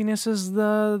 Happiness is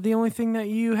the only thing that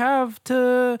you have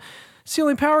to. It's the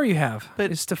only power you have.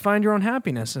 Is to find your own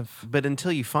happiness. But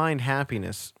until you find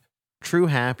happiness, true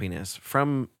happiness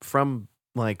from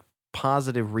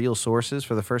positive, real sources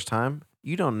for the first time,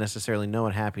 you don't necessarily know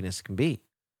what happiness can be.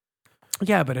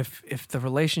 Yeah, but if the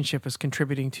relationship is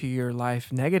contributing to your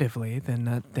life negatively,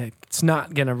 then that's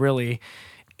not going to really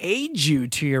aid you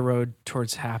to your road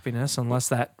towards happiness unless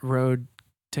that road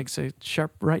takes a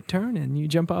sharp right turn and you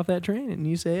jump off that train and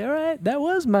you say, all right, that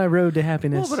was my road to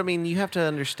happiness. Well, but I mean, you have to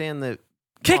understand that...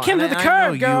 Kick him to the curb, I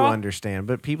know girl. you understand,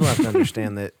 but people have to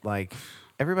understand that,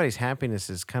 everybody's happiness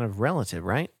is kind of relative,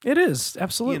 right? It is,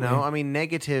 absolutely.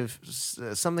 Negative,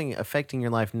 something affecting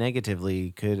your life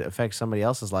negatively could affect somebody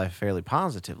else's life fairly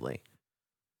positively.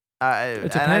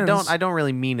 I don't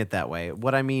really mean it that way.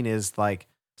 What I mean is like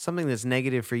something that's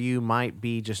negative for you might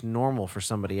be just normal for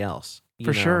somebody else.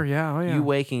 For sure, yeah. Oh, yeah. You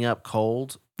waking up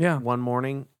cold one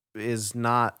morning is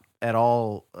not at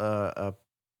all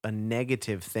a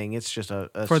negative thing. It's just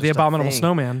for the abominable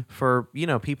snowman. For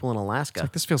people in Alaska. It's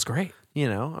like, this feels great.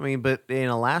 I mean, but in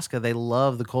Alaska they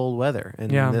love the cold weather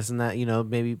and this and that.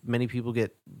 Maybe many people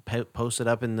get posted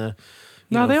up in the.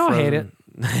 They all hate it.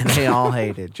 They all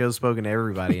hate it. Joe's spoken to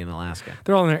everybody in Alaska.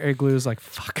 They're all in their igloos like,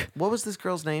 fuck. What was this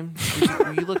girl's name?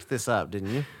 You looked this up,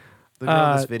 didn't you? The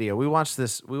girl in this video. We watched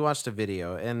a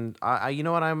video, and you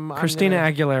know what? Christina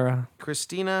Aguilera.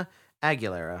 Christina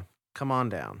Aguilera. Come on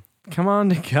down. Come on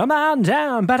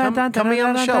down. Come be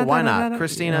on the show. Why not?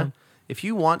 Christina, if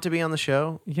you want to be on the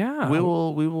show, we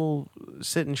will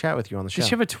sit and chat with you on the show. Does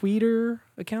she have a Twitter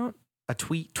account? A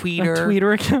tweeter. A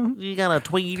Twitter account? You got a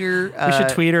tweeter. We should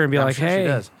tweet her and be like, sure hey. She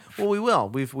does. Well, we will.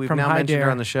 We've now mentioned her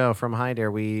on the show. From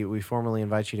High-Dere, we formally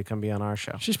invite you to come be on our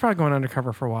show. She's probably going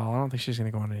undercover for a while. I don't think she's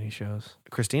going to go on any shows.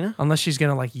 Christina? Unless she's going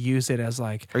to like use it as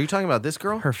like... Are you talking about this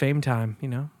girl? Her fame time,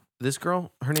 This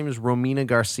girl? Her name is Romina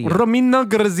Garcia. Romina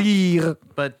Garcia.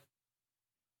 But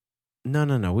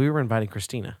no. We were inviting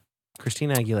Christina.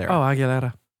 Christina Aguilera. Oh,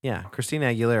 Aguilera. Yeah, Christina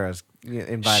Aguilera is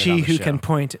invited. She on the who show. can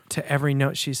point to every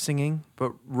note she's singing.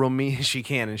 But Romina, she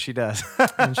can, and she does.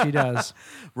 And she does.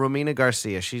 Romina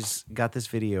Garcia, she's got this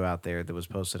video out there that was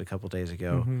posted a couple days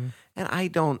ago. Mm-hmm. And I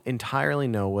don't entirely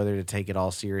know whether to take it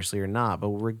all seriously or not. But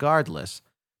regardless,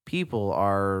 people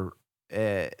are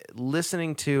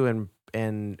listening to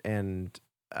and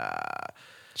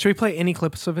should we play any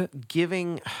clips of it? Give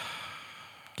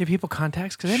people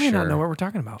context? Because they may not know what we're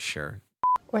talking about. Sure.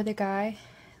 Or the guy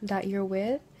that you're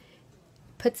with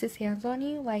puts his hands on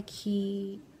you like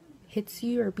he hits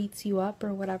you or beats you up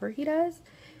or whatever he does,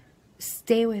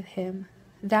 stay with him.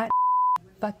 That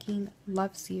fucking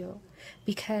loves you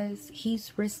because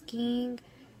he's risking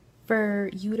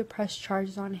for you to press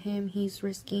charges on him. He's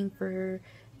risking for,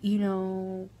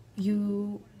 you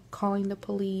calling the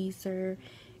police or,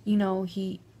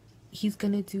 he's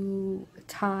gonna do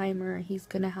time or he's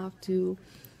gonna have to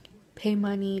pay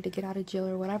money to get out of jail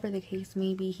or whatever the case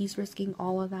may be. He's risking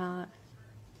all of that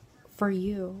for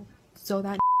you. So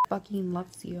that fucking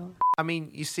loves you. I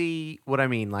mean, you see what I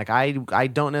mean? Like, I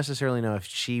don't necessarily know if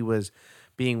she was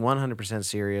being 100%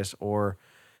 serious or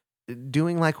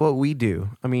doing like what we do.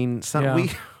 I mean,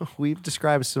 we've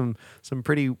described some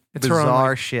pretty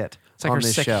bizarre shit. It's like on her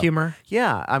this sick show. humor.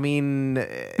 Yeah, I mean,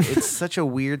 it's such a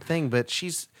weird thing, but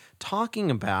she's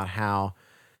talking about how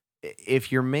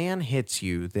if your man hits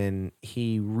you, then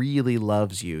he really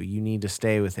loves you. You need to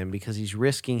stay with him because he's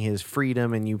risking his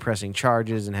freedom and you pressing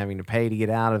charges and having to pay to get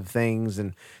out of things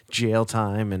and jail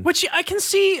time. And which I can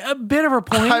see a bit of her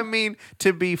point. I mean,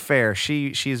 to be fair,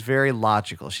 she's very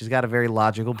logical. She's got a very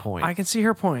logical point. I can see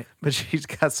her point. But she's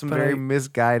got some very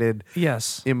misguided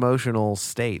emotional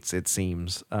states, it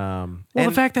seems.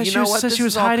 The fact that she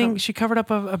was hiding, she covered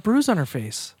up a bruise on her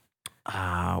face.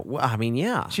 Well, I mean,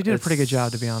 yeah, she did a pretty good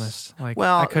job, to be honest. Like,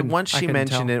 once she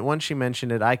mentioned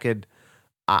it,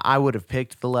 I would have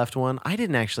picked the left one. I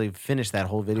didn't actually finish that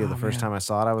whole video the first time I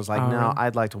saw it. I was like, no, really?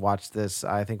 I'd like to watch this.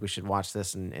 I think we should watch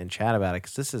this and chat about it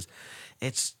because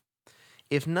it's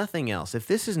if nothing else, if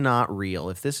this is not real,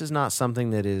 if this is not something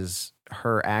that is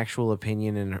her actual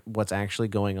opinion and what's actually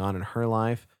going on in her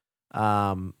life,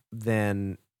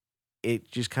 then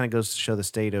it just kind of goes to show the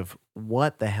state of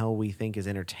what the hell we think is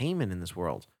entertainment in this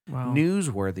world,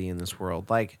 newsworthy in this world.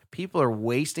 Like, people are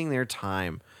wasting their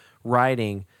time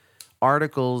writing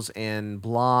articles and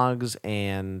blogs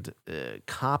and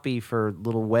copy for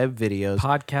little web videos.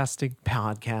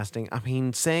 Podcasting. I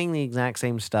mean, saying the exact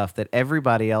same stuff that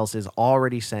everybody else is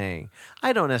already saying.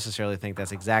 I don't necessarily think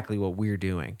that's exactly what we're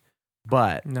doing.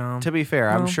 But to be fair,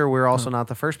 I'm sure we're also not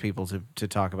the first people to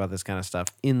talk about this kind of stuff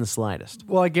in the slightest.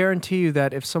 Well, I guarantee you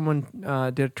that if someone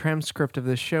did a transcript of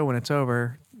this show when it's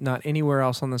over, not anywhere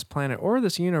else on this planet or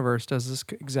this universe does this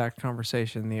exact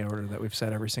conversation in the order that we've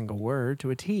said every single word to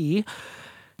a T.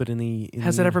 But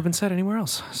has it ever been said anywhere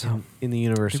else? So in the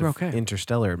universe of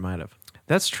Interstellar, it might have.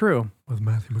 That's true. With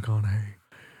Matthew McConaughey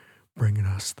bringing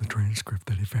us the transcript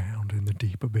that he found in the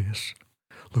deep abyss.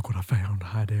 Look what I found,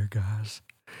 High-Dere guys.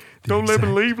 Don't let me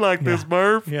leave like this,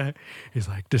 Murph. Yeah. He's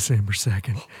like, December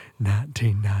 2nd,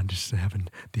 1997,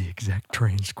 the exact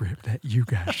transcript that you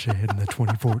guys said in the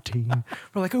 2014.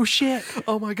 We're like, oh shit.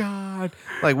 Oh my God.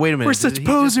 Like, wait a minute. We're such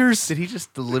posers. Did he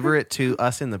just deliver it to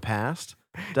us in the past?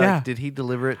 Did he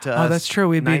deliver it to us? Oh, that's true.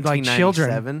 We'd be like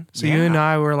children. So you and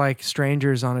I were like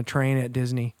strangers on a train at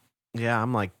Disney. Yeah,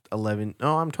 I'm like 11.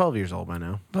 Oh, I'm 12 years old by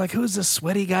now. But like, who's the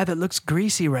sweaty guy that looks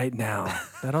greasy right now?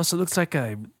 That also looks like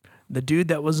a the dude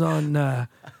that was on. I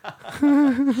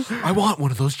want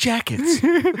one of those jackets.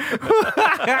 Shout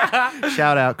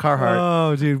out Carhartt.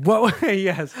 Oh, dude! What?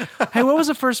 Yes. Hey, what was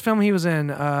the first film he was in?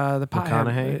 The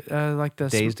McConaughey? like the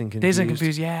Dazed and Confused. Dazed and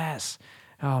Confused. Yes.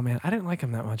 Oh man, I didn't like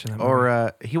him that much in that movie.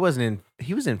 Or he was in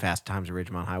Fast Times at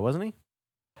Ridgemont High, wasn't he?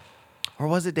 Or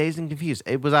was it Dazed and Confused?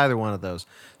 It was either one of those.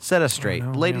 Set us straight,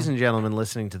 ladies and gentlemen,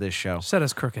 listening to this show. Set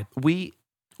us crooked. We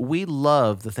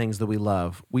love the things that we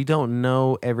love. We don't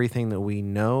know everything that we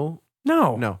know.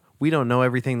 No, we don't know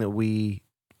everything that we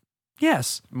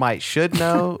should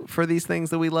know for these things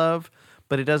that we love,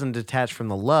 but it doesn't detach from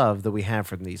the love that we have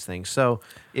from these things. So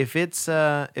if it's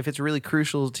really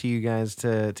crucial to you guys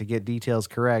to get details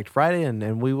correct, write in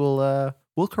and we'll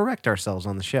correct ourselves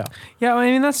on the show. Yeah, I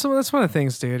mean that's one of the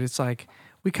things, dude. It's like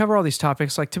we cover all these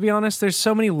topics. Like, to be honest, there's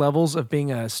so many levels of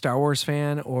being a Star Wars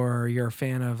fan or you're a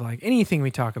fan of like anything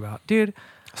we talk about, dude.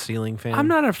 Ceiling fan. I'm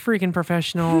not a freaking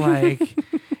professional like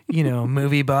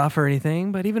movie buff or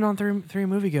anything, but even on three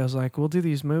movie goes, like we'll do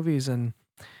these movies and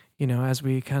as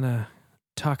we kind of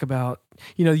talk about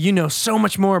so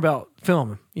much more about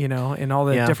film and all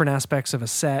the different aspects of a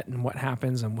set and what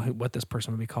happens and what this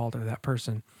person would be called or that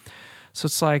person. So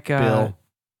it's like Bill,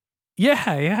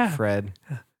 Fred,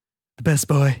 the best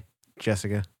boy,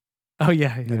 Jessica. Oh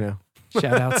yeah.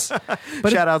 Shout outs.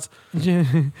 Shout outs.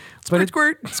 Squirt,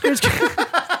 squirt.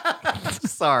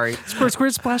 Sorry. Squirt,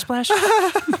 squirt, splash, splash.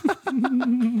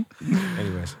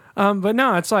 Anyways. But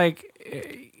no, it's like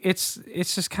it's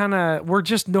just kind of, we're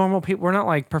just normal people. We're not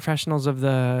like professionals of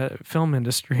the film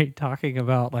industry talking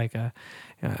about like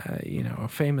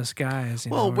famous guys.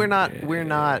 We're not. We're in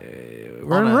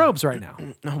robes right now.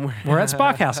 No, we're at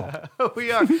Spa Castle.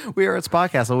 We are at Spa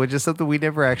Castle, which is something we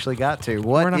never actually got to.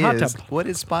 We're in a hot tub. What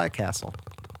is Spa Castle?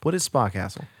 What is Spa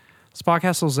Castle? Spa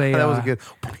Castle's a. That was a good.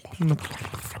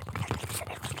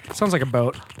 Sounds like a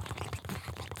boat.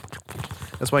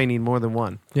 That's why you need more than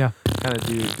one. Yeah. Kind of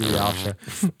do the option.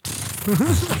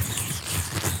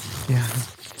 Yeah.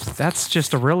 That's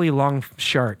just a really long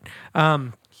shart.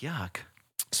 Yuck.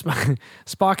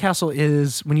 Spa Castle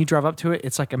is, when you drive up to it,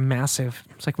 it's like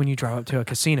when you drive up to a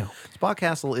casino. Spa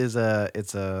Castle is a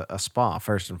spa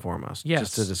first and foremost. Yes.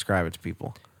 Just to describe it to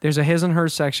people. There's a his and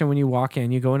hers section when you walk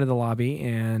in. You go into the lobby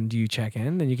and you check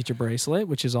in. Then you get your bracelet,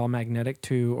 which is all magnetic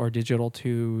to or digital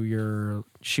to your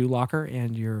shoe locker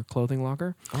and your clothing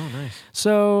locker. Oh, nice.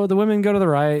 So the women go to the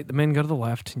right, the men go to the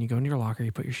left, and you go into your locker.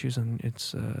 You put your shoes in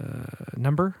its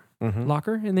number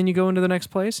locker, and then you go into the next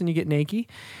place and you get naked.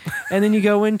 And then you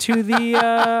go into the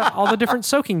all the different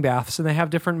soaking baths, and they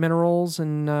have different minerals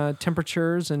and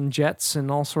temperatures and jets and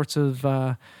all sorts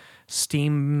of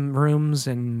steam rooms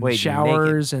and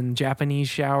showers and Japanese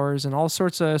showers and all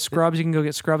sorts of scrubs. You can go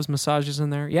get scrubs, massages in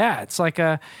there. Yeah, it's like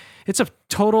it's a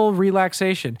total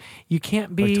relaxation. You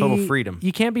can't be like total freedom.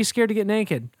 You can't be scared to get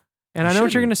naked. And I know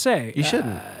what you're going to say. You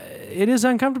shouldn't. It is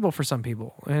uncomfortable for some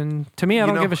people, and to me, I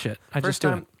don't give a shit. I just do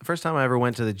it. First time I ever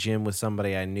went to the gym with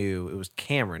somebody I knew, it was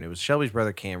Cameron. It was Shelby's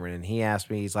brother Cameron, and he asked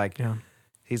me, he's like, want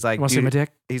to see my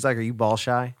dick? He's like, are you ball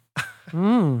shy?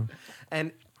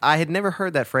 And I had never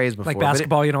heard that phrase before. Like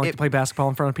basketball, you don't like to play basketball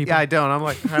in front of people? Yeah, I don't. I'm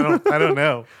like, I don't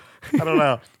know. I don't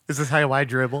know. Is this how I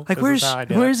dribble? Like, where's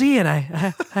he?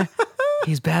 And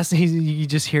you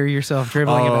just hear yourself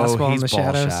dribbling a basketball in the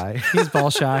shadows. Shy. He's ball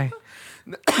shy.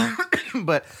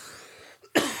 But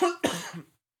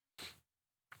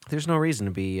there's no reason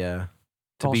to be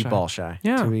ball shy.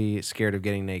 Yeah. To be scared of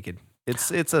getting naked.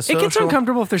 It's a social. It gets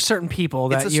uncomfortable if there's certain people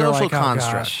that it's a you're social like,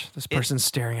 construct. Oh gosh, this person's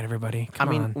staring at everybody. Come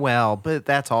on. Well, but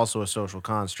that's also a social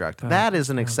construct. That is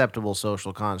an acceptable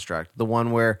social construct. The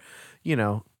one where,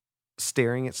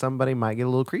 staring at somebody might get a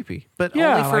little creepy. But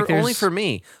only for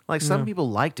me. Like some people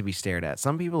like to be stared at.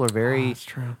 Some people are very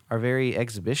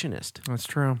exhibitionist. That's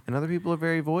true. And other people are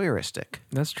very voyeuristic.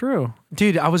 That's true.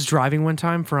 Dude, I was driving one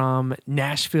time from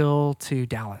Nashville to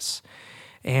Dallas.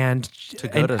 And to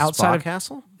go to outside Spa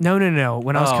Castle? No.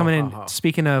 When I was coming in,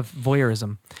 speaking of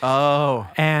voyeurism. Oh.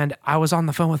 And I was on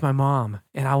the phone with my mom,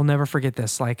 and I will never forget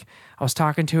this. Like, I was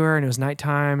talking to her, and it was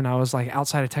nighttime, and I was like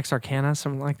outside of Texarkana,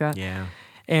 something like that. Yeah.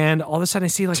 And all of a sudden, I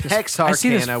see like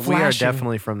Texarkana. We are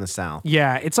definitely from the South.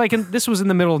 Yeah, it's like this was in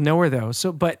the middle of nowhere though.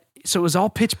 So it was all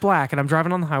pitch black, and I'm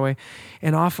driving on the highway,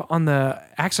 and off on the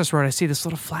access road, I see this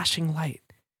little flashing light.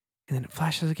 And then it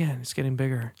flashes again. It's getting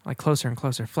bigger, like closer and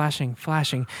closer, flashing.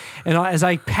 And as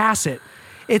I pass it,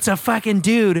 it's a fucking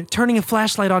dude turning a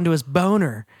flashlight onto his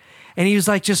boner. And he was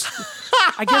like, I guess,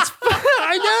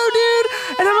 I know, dude.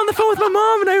 And I'm on the phone with my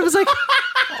mom, and I was like,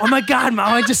 oh my God,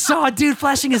 Mom, I just saw a dude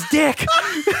flashing his dick.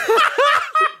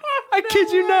 I kid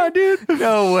you not, dude.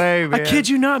 No way, man. I kid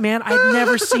you not, man. I'd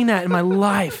never seen that in my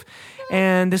life.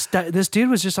 And this dude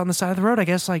was just on the side of the road, I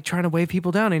guess, like trying to wave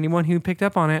people down. Anyone who picked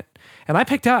up on it, and I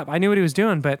picked up. I knew what he was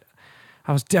doing, but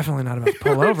I was definitely not about to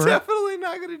pull over. Definitely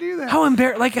not going to do that. How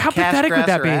embarrassing! Like how Cash, pathetic would grass,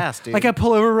 that or be? ass, dude. Like I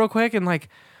pull over real quick and like,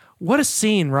 what a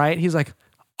scene, right? He's like,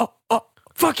 oh,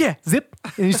 fuck yeah, zip,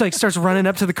 and he's like starts running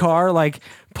up to the car, like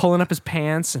pulling up his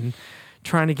pants and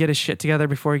trying to get his shit together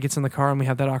before he gets in the car. And we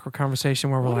have that awkward conversation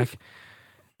where we're like,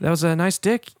 that was a nice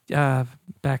dick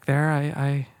back there.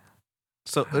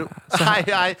 I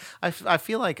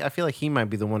feel like he might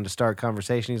be the one to start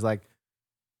conversation. He's like,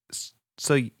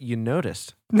 so you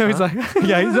noticed? No, he's like,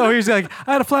 yeah. He's like,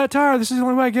 I had a flat tire. This is the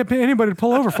only way I get anybody to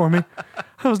pull over for me.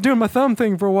 I was doing my thumb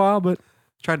thing for a while, but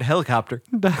tried to helicopter.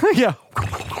 Yeah,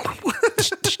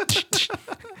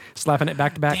 slapping it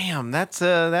back to back. Damn, that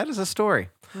is a story.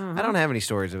 Mm-hmm. I don't have any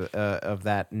stories of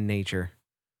that nature.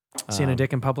 Seeing a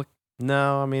dick in public.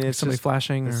 No, I mean it's somebody just,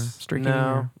 flashing or streaking.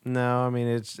 No, I mean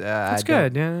it's. It's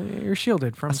good. Yeah, you're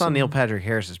shielded from. I saw Neil Patrick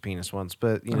Harris's penis once,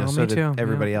 but so did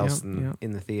everybody else in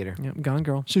the theater. Yep, Gone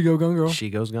Girl. She Gone Girl. She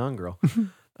goes Gone Girl.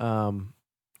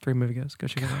 3 movie goes. Go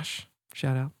check it out.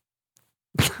 Shout out.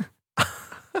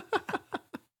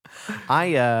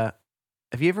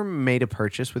 Have you ever made a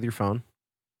purchase with your phone?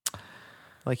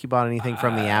 Like you bought anything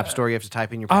from the app store, you have to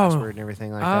type in your password and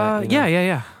everything like that.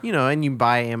 Yeah. You know, and you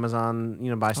buy Amazon,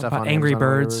 buy stuff on Angry Amazon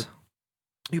Birds.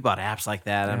 You bought apps like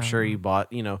that. Yeah. I'm sure you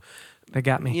bought, They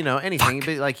got me. Anything.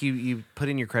 But like you put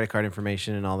in your credit card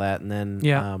information and all that, and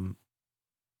then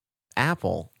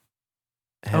Apple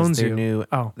has their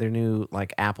new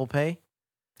like Apple Pay.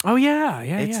 Oh yeah.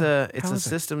 It's a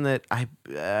system that I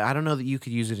don't know that you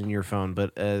could use it in your phone,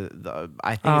 but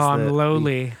I think I'm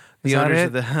lowly. The owners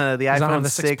of the iPhone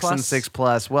 6 and 6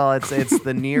 Plus. Well, it's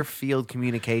the near field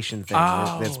communication thing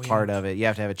that's part of it. You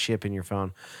have to have a chip in your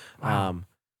phone. Wow.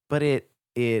 But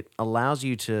it allows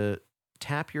you to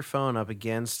tap your phone up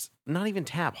against, not even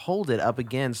tap, hold it up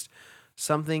against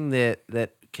something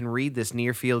that can read this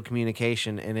near field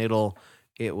communication, and it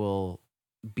will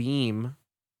beam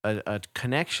a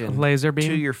connection, laser beam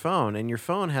to your phone, and your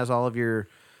phone has all of your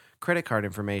credit card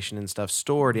information and stuff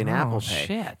stored in Apple Pay.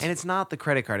 Shit. And it's not the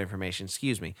credit card information,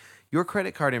 excuse me. Your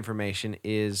credit card information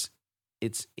it's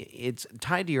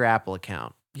tied to your Apple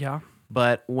account. Yeah.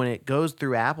 But when it goes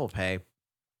through Apple Pay,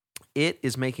 it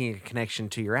is making a connection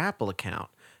to your Apple account,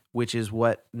 which is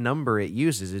what number it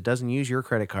uses. It doesn't use your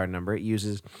credit card number. It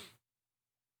uses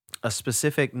a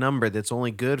specific number that's only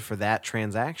good for that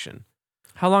transaction.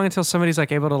 How long until somebody's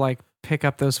like able to like pick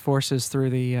up those forces through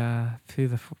the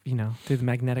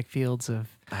magnetic fields of?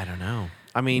 I don't know.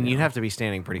 I mean, you'd have to be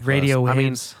standing pretty close. Radio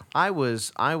waves. I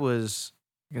was. I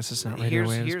guess it's not radio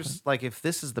waves. Here's like if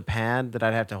this is the pad that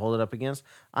I'd have to hold it up against.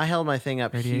 I held my thing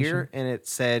up here, and it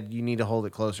said you need to hold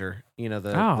it closer.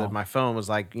 My phone was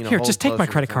like, here, just take my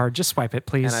credit card, just swipe it,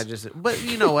 please. And but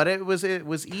you know what? It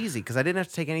was easy because I didn't have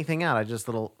to take anything out. I just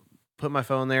put my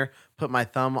phone there, put my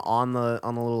thumb on the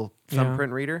little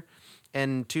thumbprint reader,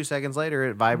 and 2 seconds later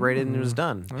it vibrated and it was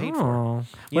done. Paid for.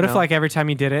 What if like every time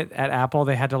you did it at Apple,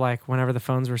 they had to like whenever the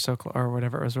phones were so close or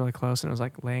whatever, it was really close and it was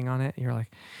like laying on it, you're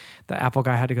like, the Apple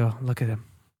guy had to go, look at them,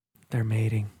 they're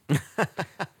mating,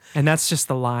 and that's just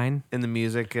the line. And the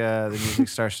music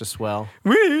starts to swell.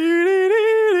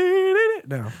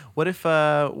 No. What if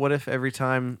every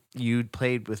time you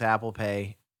played with Apple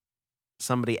Pay,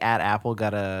 somebody at Apple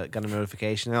got a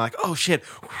notification? They're like, oh shit!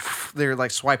 They're like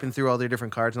swiping through all their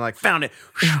different cards and like found it,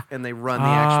 and they run the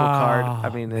actual card. I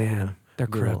mean, they're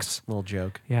crooks. Little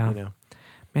joke. Yeah.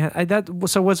 Man,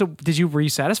 were you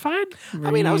satisfied?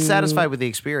 I mean, I was satisfied with the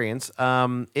experience.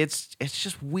 It's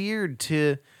just weird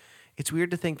to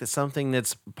think that something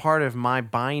that's part of my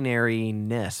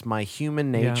binary-ness, my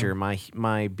human nature,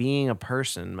 my being a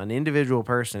person, an individual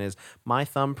person, is my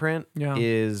thumbprint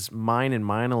is mine and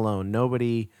mine alone.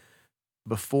 Nobody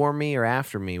before me or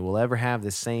after me will ever have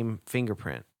the same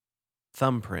fingerprint,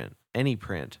 thumbprint, any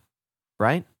print,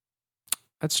 right?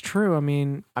 That's true. I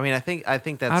mean, I think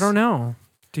that's. I don't know.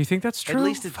 Do you think that's true? At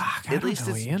least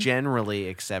it's generally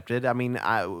accepted. I mean,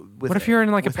 what if you're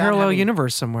in like a parallel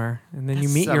universe somewhere and then you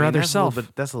meet your other self?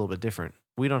 That's a little bit different.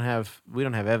 We don't have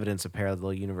evidence of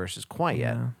parallel universes quite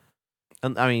yet.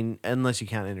 I mean, unless you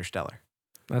count Interstellar.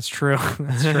 That's true.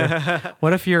 That's true.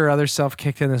 What if your other self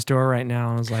kicked in this door right now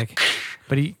and was like,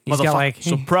 but he's got like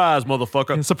surprise,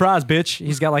 motherfucker, surprise, bitch.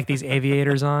 He's got like these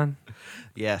aviators on.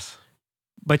 Yes.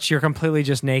 But you're completely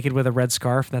just naked with a red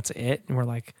scarf. That's it. And we're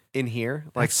like in here,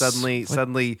 like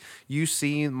suddenly you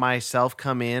see myself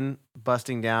come in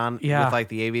busting down with like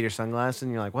the aviator sunglasses,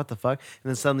 and you're like, what the fuck? And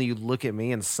then suddenly you look at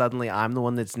me, and suddenly I'm the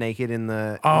one that's naked in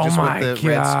the with the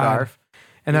red scarf.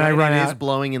 And then I run out. It is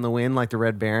blowing in the wind like the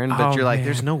Red Baron, but you're like, man.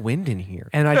 there's no wind in here.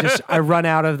 And I run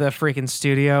out of the freaking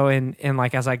studio, and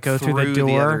like as I go through the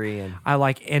door, I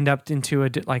like end up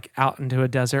out into a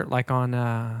desert, like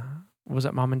on was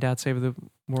that Mom and Dad Save the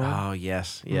World? Oh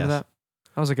yes, Remember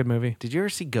that was a good movie. Did you ever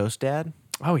see Ghost Dad?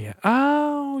 Oh yeah.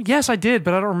 Oh yes, I did,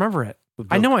 but I don't remember it.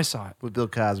 I know I saw it with Bill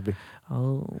Cosby.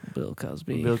 Oh, Bill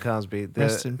Cosby. Bill Cosby.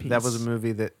 Rest in peace. That was a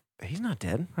movie that he's not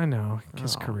dead. I know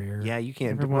his career. Yeah, you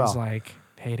can't. Everyone's like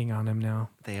hating on him now.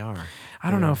 They are.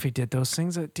 I don't know if he did those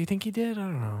things. Do you think he did? I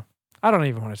don't know. I don't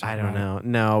even want to talk about it. I don't know.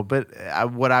 No, but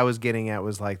what I was getting at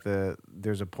was like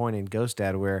there's a point in Ghost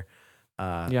Dad where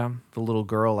the little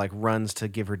girl like runs to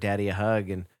give her daddy a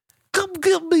hug and come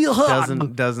give me a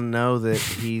hug. Doesn't know that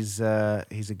he's a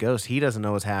ghost. He doesn't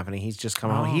know what's happening. He's just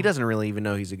coming home. He doesn't really even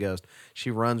know he's a ghost.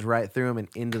 She runs right through him and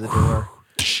into the door.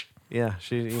 Yeah,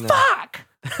 Fuck.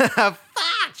 Fuck.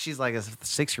 She's like a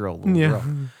 6-year-old little girl.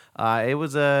 That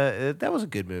was a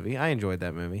good movie. I enjoyed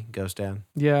that movie, Ghost Dad.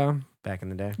 Yeah, back in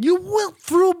the day. You went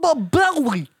through my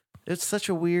belly. It's such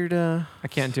a weird. I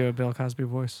can't do a Bill Cosby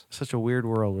voice. Such a weird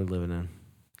world we're living in.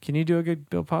 Can you do a good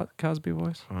Bill Cosby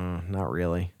voice? Not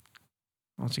really.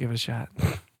 Why don't you give it a shot?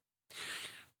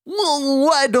 Well,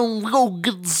 why don't we go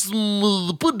get some of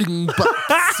the pudding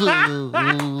pots?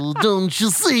 Don't you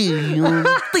see?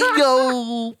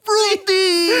 Theo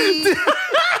Fruity.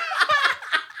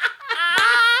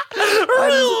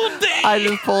 I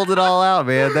just pulled it all out,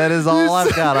 man. That is all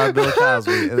I've got on Bill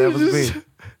Cosby. And that was me.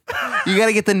 You got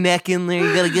to get the neck in there.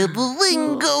 You got to get the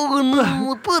thing going on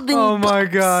the pudding pots. My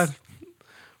God.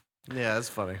 Yeah, that's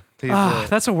funny.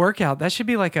 That's a workout. That should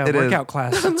be like a workout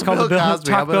class. It's called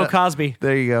Bill Cosby.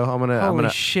 There you go. I'm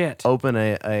gonna shit. Open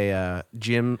a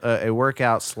gym, a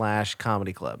workout /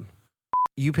 comedy club.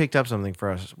 You picked up something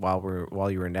for us while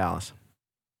you were in Dallas.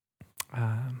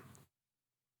 I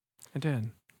did.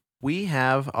 We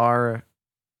have our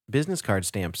business card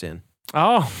stamps in.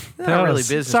 Oh, not really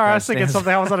business. Sorry, I was thinking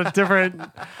something. I was on a different.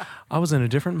 I was in a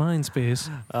different mind space.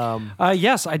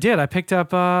 Yes, I did. I picked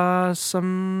up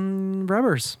some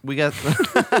rubbers. We got.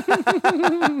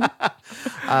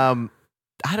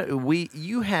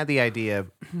 You had the idea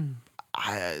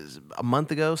a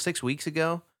month ago, 6 weeks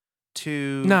ago,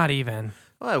 to not even.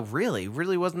 Well, really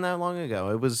wasn't that long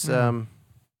ago. It was.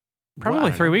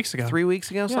 Probably 3 weeks ago. 3 weeks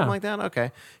ago, something like that?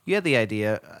 Okay. You had the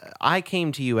idea. I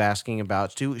came to you asking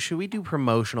about, should we do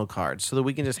promotional cards so that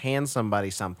we can just hand somebody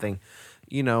something?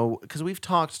 You know, because we've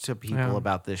talked to people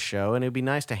about this show, and it'd be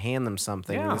nice to hand them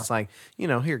something. Yeah. And it's like,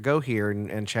 here, go here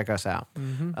and check us out.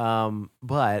 Mm-hmm.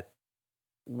 But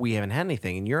we haven't had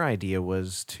anything, and your idea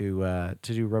was to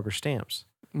do rubber stamps.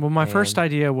 Well, my first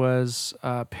idea was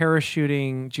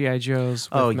parachuting G.I.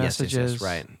 Joes with messages. Yes,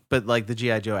 right. But like the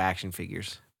G.I. Joe action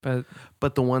figures.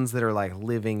 But the ones that are like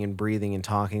living and breathing and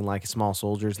talking like small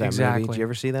soldiers, that movie. Did you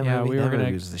ever see that movie? That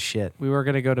movie was the shit. We were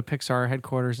going to go to Pixar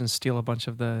headquarters and steal a bunch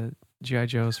of the G.I.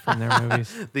 Joes from their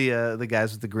movies. The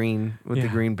guys with the green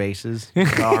green bases,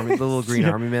 the little green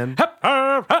army men.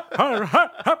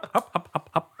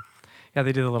 Yeah,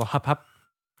 they do the little hup hup.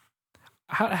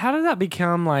 How did that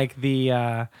become like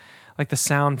the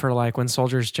sound for like when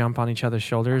soldiers jump on each other's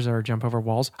shoulders or jump over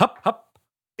walls? Hup hup.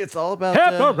 It's all about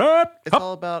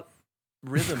all about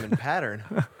rhythm and pattern.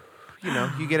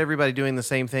 You get everybody doing the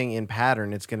same thing in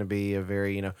pattern. It's going to be a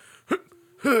very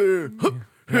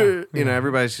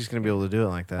everybody's just going to be able to do it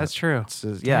like that. That's true.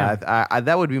 I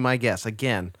that would be my guess.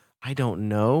 Again, I don't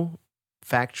know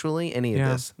factually any of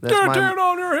this. That's Get my down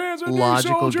on your hands and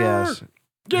logical guess.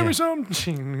 Give me some.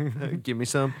 Give me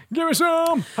some. Give me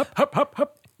some. Hup hup hup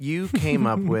hup. You came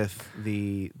up with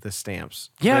the stamps.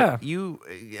 Yeah.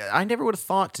 I never would have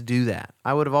thought to do that.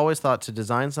 I would have always thought to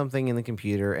design something in the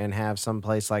computer and have some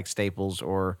place like Staples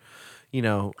or,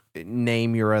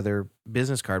 name your other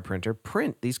business card printer,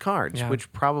 print these cards,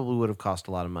 which probably would have cost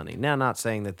a lot of money. Now, not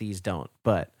saying that these don't,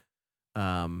 but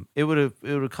it would have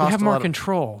cost. We have more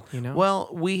control, Well,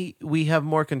 we have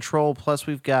more control. Plus,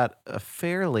 we've got a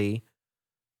fairly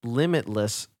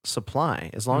limitless supply.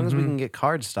 As long as we can get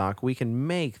card stock, we can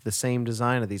make the same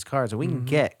design of these cards, and we can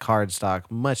get card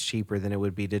stock much cheaper than it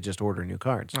would be to just order new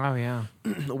cards. Oh yeah.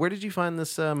 Where did you find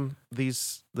this?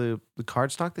 The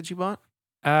card stock that you bought?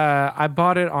 I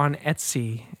bought it on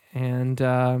Etsy, and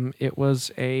it was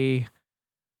a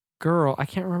girl. I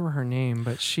can't remember her name,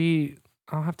 but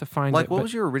I'll have to find it. What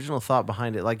was your original thought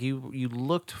behind it? Like you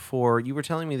looked for. You were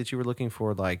telling me that you were looking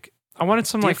for like. I wanted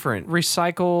some different, like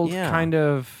recycled kind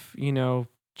of,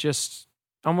 just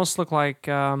almost look like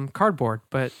cardboard,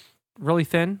 but really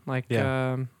thin, like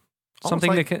Something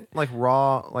like, that can like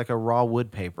a raw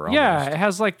wood paper. Yeah, almost. it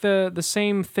has like the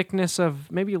same thickness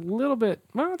of maybe a little bit.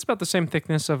 Well, it's about the same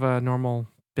thickness of a normal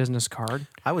business card.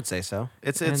 I would say so.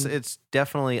 It's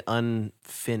definitely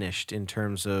unfinished in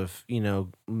terms of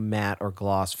matte or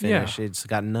gloss finish. Yeah. It's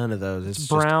got none of those. It's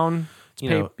brown. Just, It's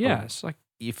paper. Yeah, it's like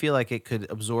you feel like it could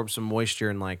absorb some moisture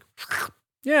and like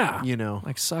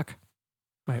like suck.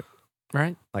 Wait,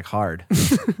 right? like hard,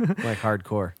 like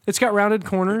hardcore. It's got rounded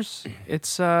corners.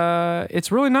 It's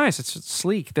really nice. It's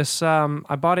sleek. This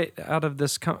I bought it out of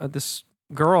this this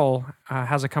girl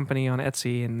has a company on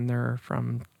Etsy and they're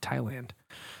from Thailand.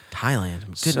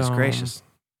 Goodness gracious.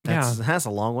 That's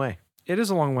a long way. It is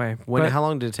a long way. How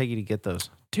long did it take you to get those?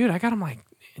 Dude, I got them like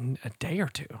in a day or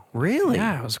two. Really?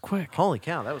 Yeah, it was quick. Holy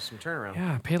cow, that was some turnaround.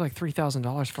 Yeah, I paid like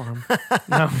 $3,000 for them.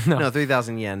 No,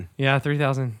 3,000 yen. Yeah,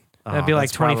 3,000. That'd Oh, be like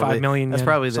that's 25 million. That's yen,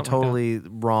 probably the something like totally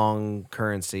wrong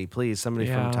currency. Please, somebody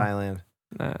from Thailand,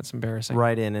 that's embarrassing.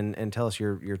 write in and tell us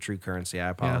your true currency. I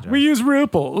apologize. We use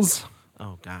rubles.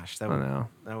 Oh gosh, I know.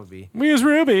 that would be. We use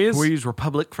rubies. We use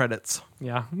Republic credits.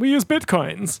 Yeah, we use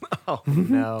bitcoins. Oh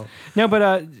no. No,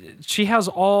 but she has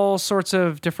all sorts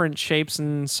of different shapes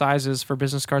and sizes for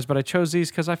business cards. But I chose these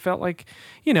because I felt like,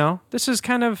 this is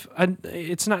kind of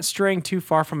it's not straying too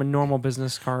far from a normal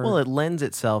business card. Well, it lends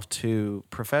itself to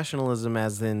professionalism,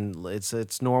 as in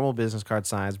it's normal business card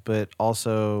size, but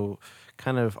also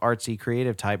kind of artsy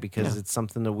creative type because it's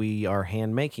something that we are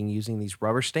hand making using these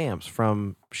rubber stamps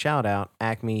from shout out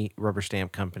Acme Rubber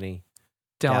Stamp Company,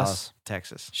 Dallas,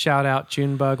 Texas. Shout out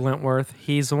Junebug Lentworth.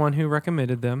 He's the one who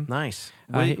recommended them. Nice.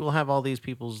 We'll have all these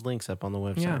people's links up on the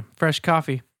website. Yeah, fresh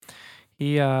coffee.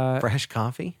 He fresh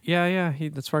coffee. Yeah.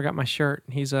 That's where I got my shirt.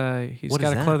 He's got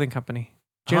a clothing company.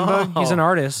 Junebug. Oh. He's an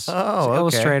artist. Oh, He's an okay.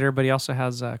 illustrator, but he also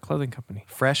has a clothing company.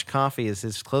 Fresh Coffee is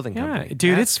his clothing company. Yeah,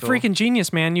 dude, That's it's cool. freaking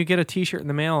genius, man. You get a T-shirt in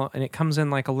the mail, and it comes in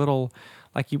like a little,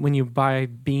 when you buy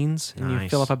beans and you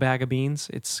fill up a bag of beans.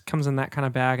 It comes in that kind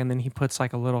of bag, and then he puts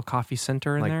like a little coffee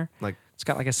center in there. Like it's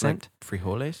got like a scent. Like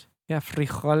frijoles. Yeah,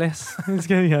 frijoles. It's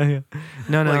good. Yeah.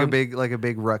 No. Like a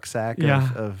big rucksack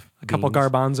of a couple beans.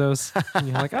 garbanzos. And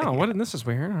you're like, oh, this is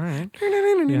weird. All right.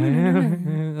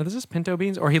 Yeah. Is this pinto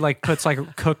beans? Or he like puts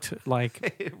like cooked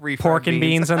like pork and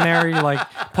beans in there. You like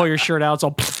pull your shirt out, it's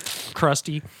all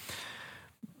crusty.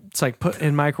 It's like put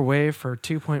in microwave for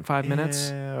 2.5 minutes.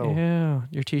 Ew. Yeah.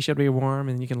 Your T-shirt will be warm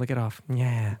and you can lick it off.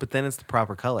 Yeah. But then it's the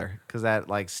proper color because that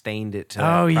like stained it to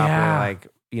Oh, proper yeah.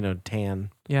 tan.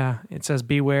 Yeah. It says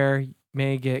beware,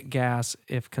 may get gas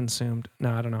if consumed.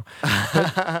 No, I don't know.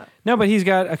 But he's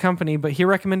got a company, but he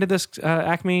recommended this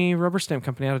Acme Rubber Stamp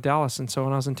Company out of Dallas. And so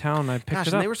when I was in town, I picked it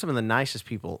And up. they were some of the nicest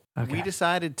people. Okay. We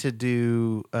decided to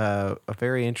do a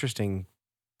very interesting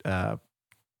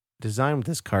design with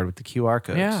this card with the QR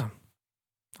codes. Yeah.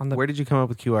 Where did you come up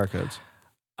with QR codes?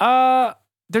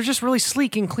 They're just really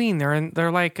sleek and clean.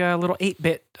 They're like little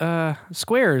 8-bit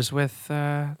squares with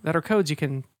that are codes you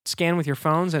can scan with your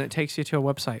phones, and it takes you to a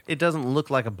website. It doesn't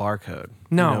look like a barcode.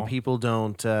 No, people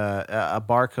don't. A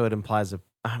barcode implies a.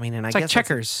 I mean, and it's I like guess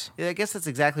checkers. I guess that's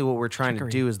exactly what we're trying to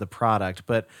do as the product.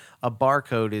 But a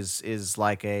barcode is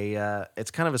like a. It's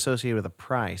kind of associated with a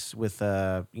price. With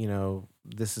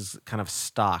this is kind of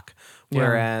stock,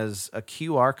 whereas a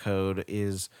QR code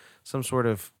is some sort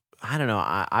of. I don't know.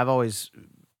 I've always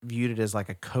viewed it as like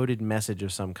a coded message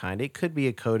of some kind. It could be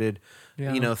a coded,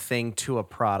 thing to a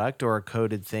product or a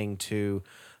coded thing to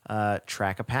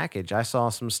track a package. I saw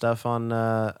some stuff on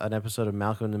an episode of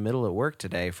Malcolm in the Middle at work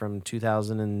today from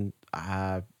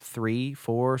 2003,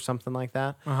 4, something like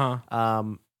that.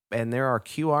 And there are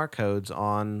QR codes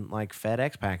on like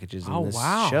FedEx packages in this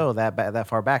show that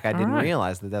far back. I didn't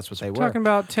realize that's what they were. Talking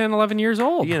about 10, 11 years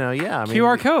old. I mean,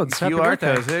 QR codes. QR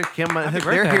codes. They're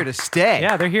here to stay.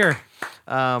 Yeah, they're here.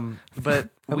 But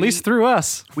at least through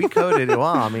us. we coded.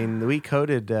 We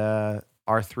coded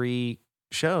our 3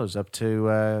 shows up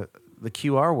to the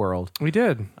QR world. We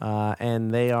did.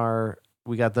 And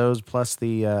we got those plus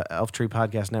the Elf Tree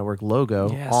Podcast Network logo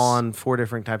on 4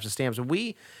 different types of stamps.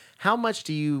 How much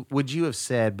would you have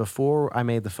said before I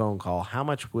made the phone call? How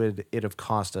much would it have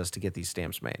cost us to get these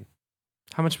stamps made?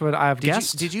 How much would I have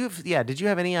guessed? Did you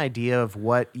have any idea of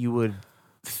what you would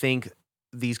think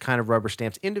these kind of rubber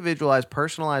stamps, individualized,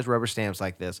 personalized rubber stamps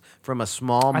like this from a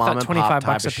small mom and pop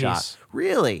type of shop?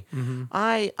 Really? Mm-hmm.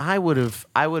 I would have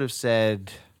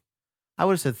said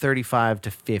 $35 to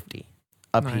 $50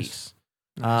 a piece.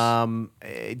 Nice.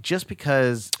 Just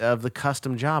because of the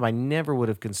custom job, I never would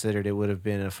have considered it would have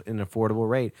been an affordable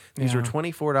rate. These are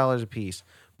 $24 a piece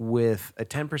with a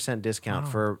 10% discount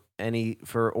for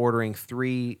ordering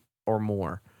 3 or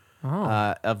more.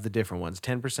 of the different ones,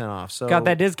 10% off. So got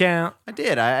that discount. I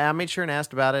did. I made sure and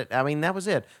asked about it. I mean, that was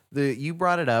it. You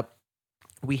brought it up.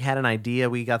 We had an idea.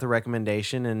 We got the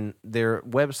recommendation, and their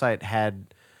website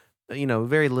had,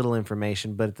 very little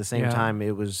information. But at the same time,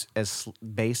 it was as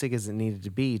basic as it needed to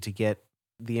be to get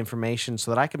the information so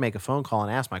that I could make a phone call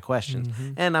and ask my questions.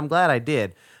 Mm-hmm. And I'm glad I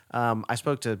did. I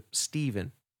spoke to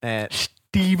Steven at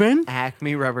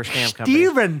Acme Rubber Stamp Company.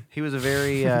 Steven! He was a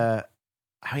very,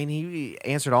 he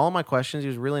answered all of my questions. He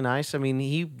was really nice. I mean,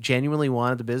 he genuinely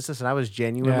wanted the business, and I was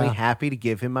genuinely happy to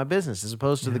give him my business, as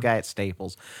opposed to the guy at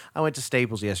Staples. I went to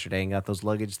Staples yesterday and got those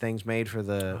luggage things made for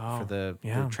the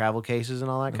travel cases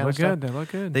and all that kind of stuff. They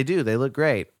look good. They do. They look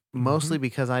great. Mostly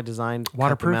because I designed,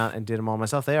 waterproof, cut them out, and did them all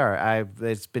myself. They are.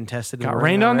 It's been tested. Got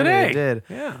rained on today. It did.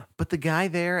 Yeah. But the guy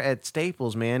there at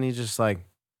Staples, man, he's just like,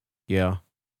 yeah,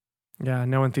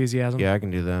 no enthusiasm. Yeah, I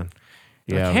can do that.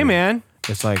 Yeah. Like, hey, man.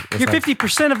 It's like you're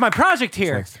 50% of my project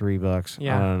here. It's like $3.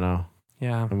 Yeah. I don't know.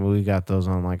 Yeah. I mean, we got those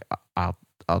on like out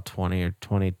 20 or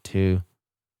 22.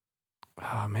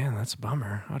 Oh man, that's a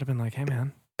bummer. I would have been like, hey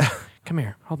man, come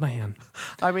here, hold my hand.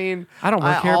 I mean, I don't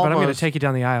work here, but I'm going to take you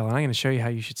down the aisle and I'm going to show you how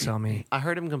you should sell me. I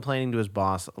heard him complaining to his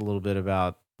boss a little bit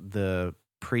about the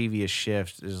previous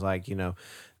shift. Is like,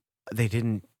 they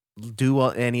didn't do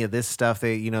any of this stuff.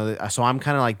 They, so I'm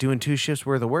kind of like doing 2 shifts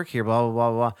worth of work here, blah, blah,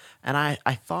 blah, blah. And I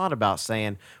thought about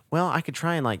saying, well, I could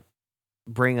try and like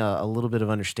bring a little bit of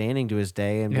understanding to his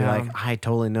day and be like, I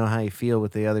totally know how you feel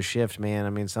with the other shift, man. I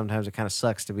mean, sometimes it kind of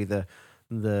sucks to be the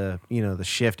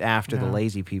shift after the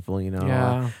lazy people,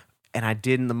 Yeah. And I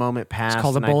did in the moment past. It's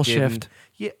called a bullshift.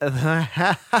 Yeah.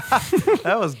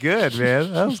 That was good,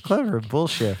 man. That was clever.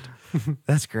 Bullshift.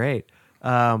 That's great.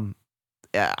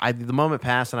 The moment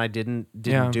passed and I didn't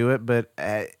do it, but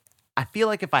I feel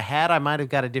like if I had, I might have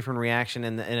got a different reaction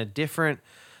and a different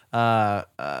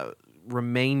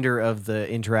remainder of the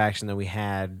interaction that we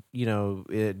had,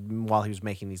 while he was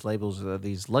making these labels,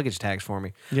 these luggage tags for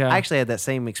me. Yeah. I actually had that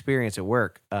same experience at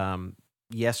work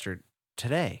yesterday,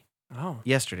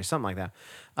 something like that.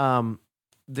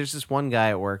 There's this one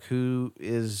guy at work who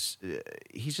is,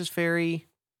 he's just very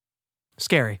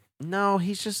scary. No,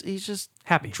 he's just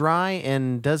happy, dry,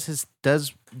 and does his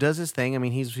thing. I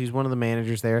mean, he's one of the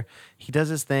managers there. He does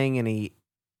his thing, and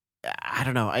I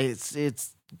don't know.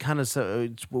 It's kind of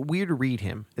it's weird to read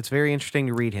him. It's very interesting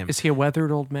to read him. Is he a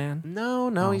weathered old man?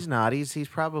 No, he's not. He's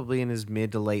probably in his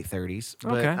mid to late 30s.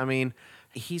 But okay. I mean,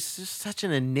 he's just such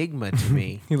an enigma to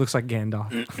me. He looks like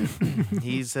Gandalf.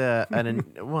 He's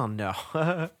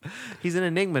he's an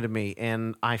enigma to me,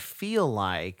 and I feel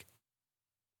like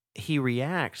he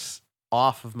reacts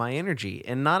off of my energy,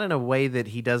 and not in a way that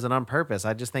he does it on purpose.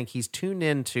 I just think he's tuned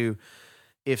into,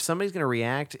 if somebody's going to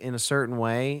react in a certain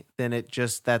way, then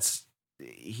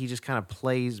he just kind of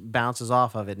bounces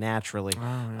off of it naturally. Oh,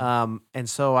 yeah. And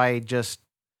so I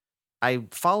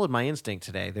followed my instinct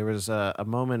today. There was a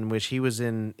moment in which he was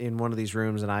in one of these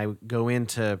rooms, and I go in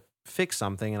to fix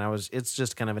something, and it's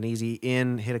just kind of an easy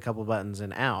in, hit a couple buttons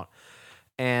and out.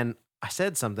 And I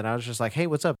said something. I was just like, hey,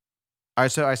 what's up? All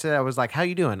right, so I was like, how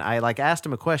you doing? I asked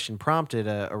him a question, prompted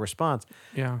a response.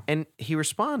 Yeah. And he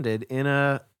responded in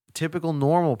a typical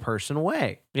normal person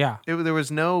way. Yeah. There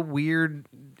was no weird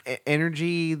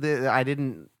energy that I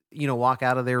didn't, walk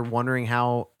out of there wondering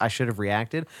how I should have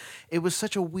reacted. It was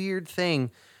such a weird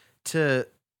thing to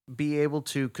be able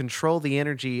to control the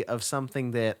energy of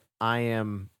something that I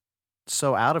am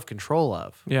so out of control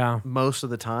of. Yeah. Most of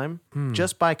the time,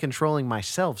 just by controlling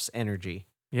myself's energy.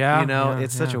 Yeah.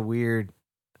 It's such a weird.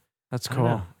 That's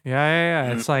cool.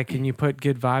 Yeah. It's like, can you put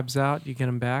good vibes out, you get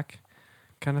them back,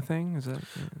 kind of thing. Is that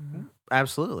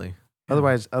absolutely? Yeah.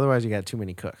 Otherwise, you got too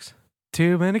many cooks.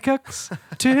 Too many cooks.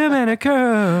 Too many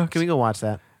cooks. Can we go watch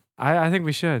that? I think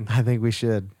we should. I think we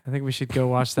should go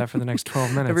watch that for the next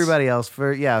 12 minutes. Everybody else,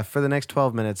 for the next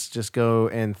 12 minutes, just go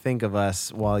and think of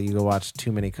us while you go watch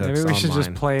Too Many Cooks. Maybe we should online.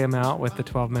 just play them out with the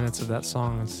 12 minutes of that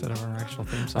song instead of our actual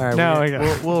theme song. All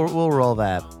right, we'll roll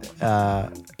that,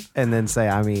 and then say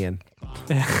I'm Ian.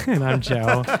 And I'm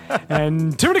Joe.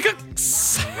 And Too Many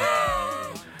Cooks.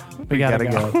 we gotta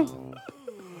go.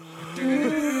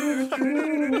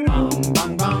 Bang,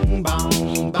 bang, bang,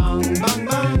 bang, bang, bang,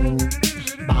 bang.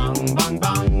 Bang, bang,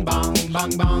 bang, bang,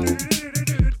 bang, bang.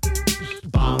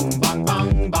 Bang, bang,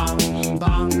 bang, bang,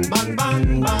 bang, bang, bang,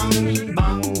 bang. Bang,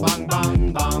 bang,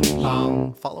 bang, bang,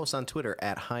 bang. Follow us on Twitter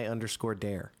at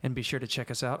 @high_dare. And be sure to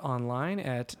check us out online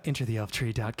at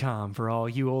entertheelftree.com for all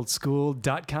you old school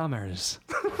 .comers.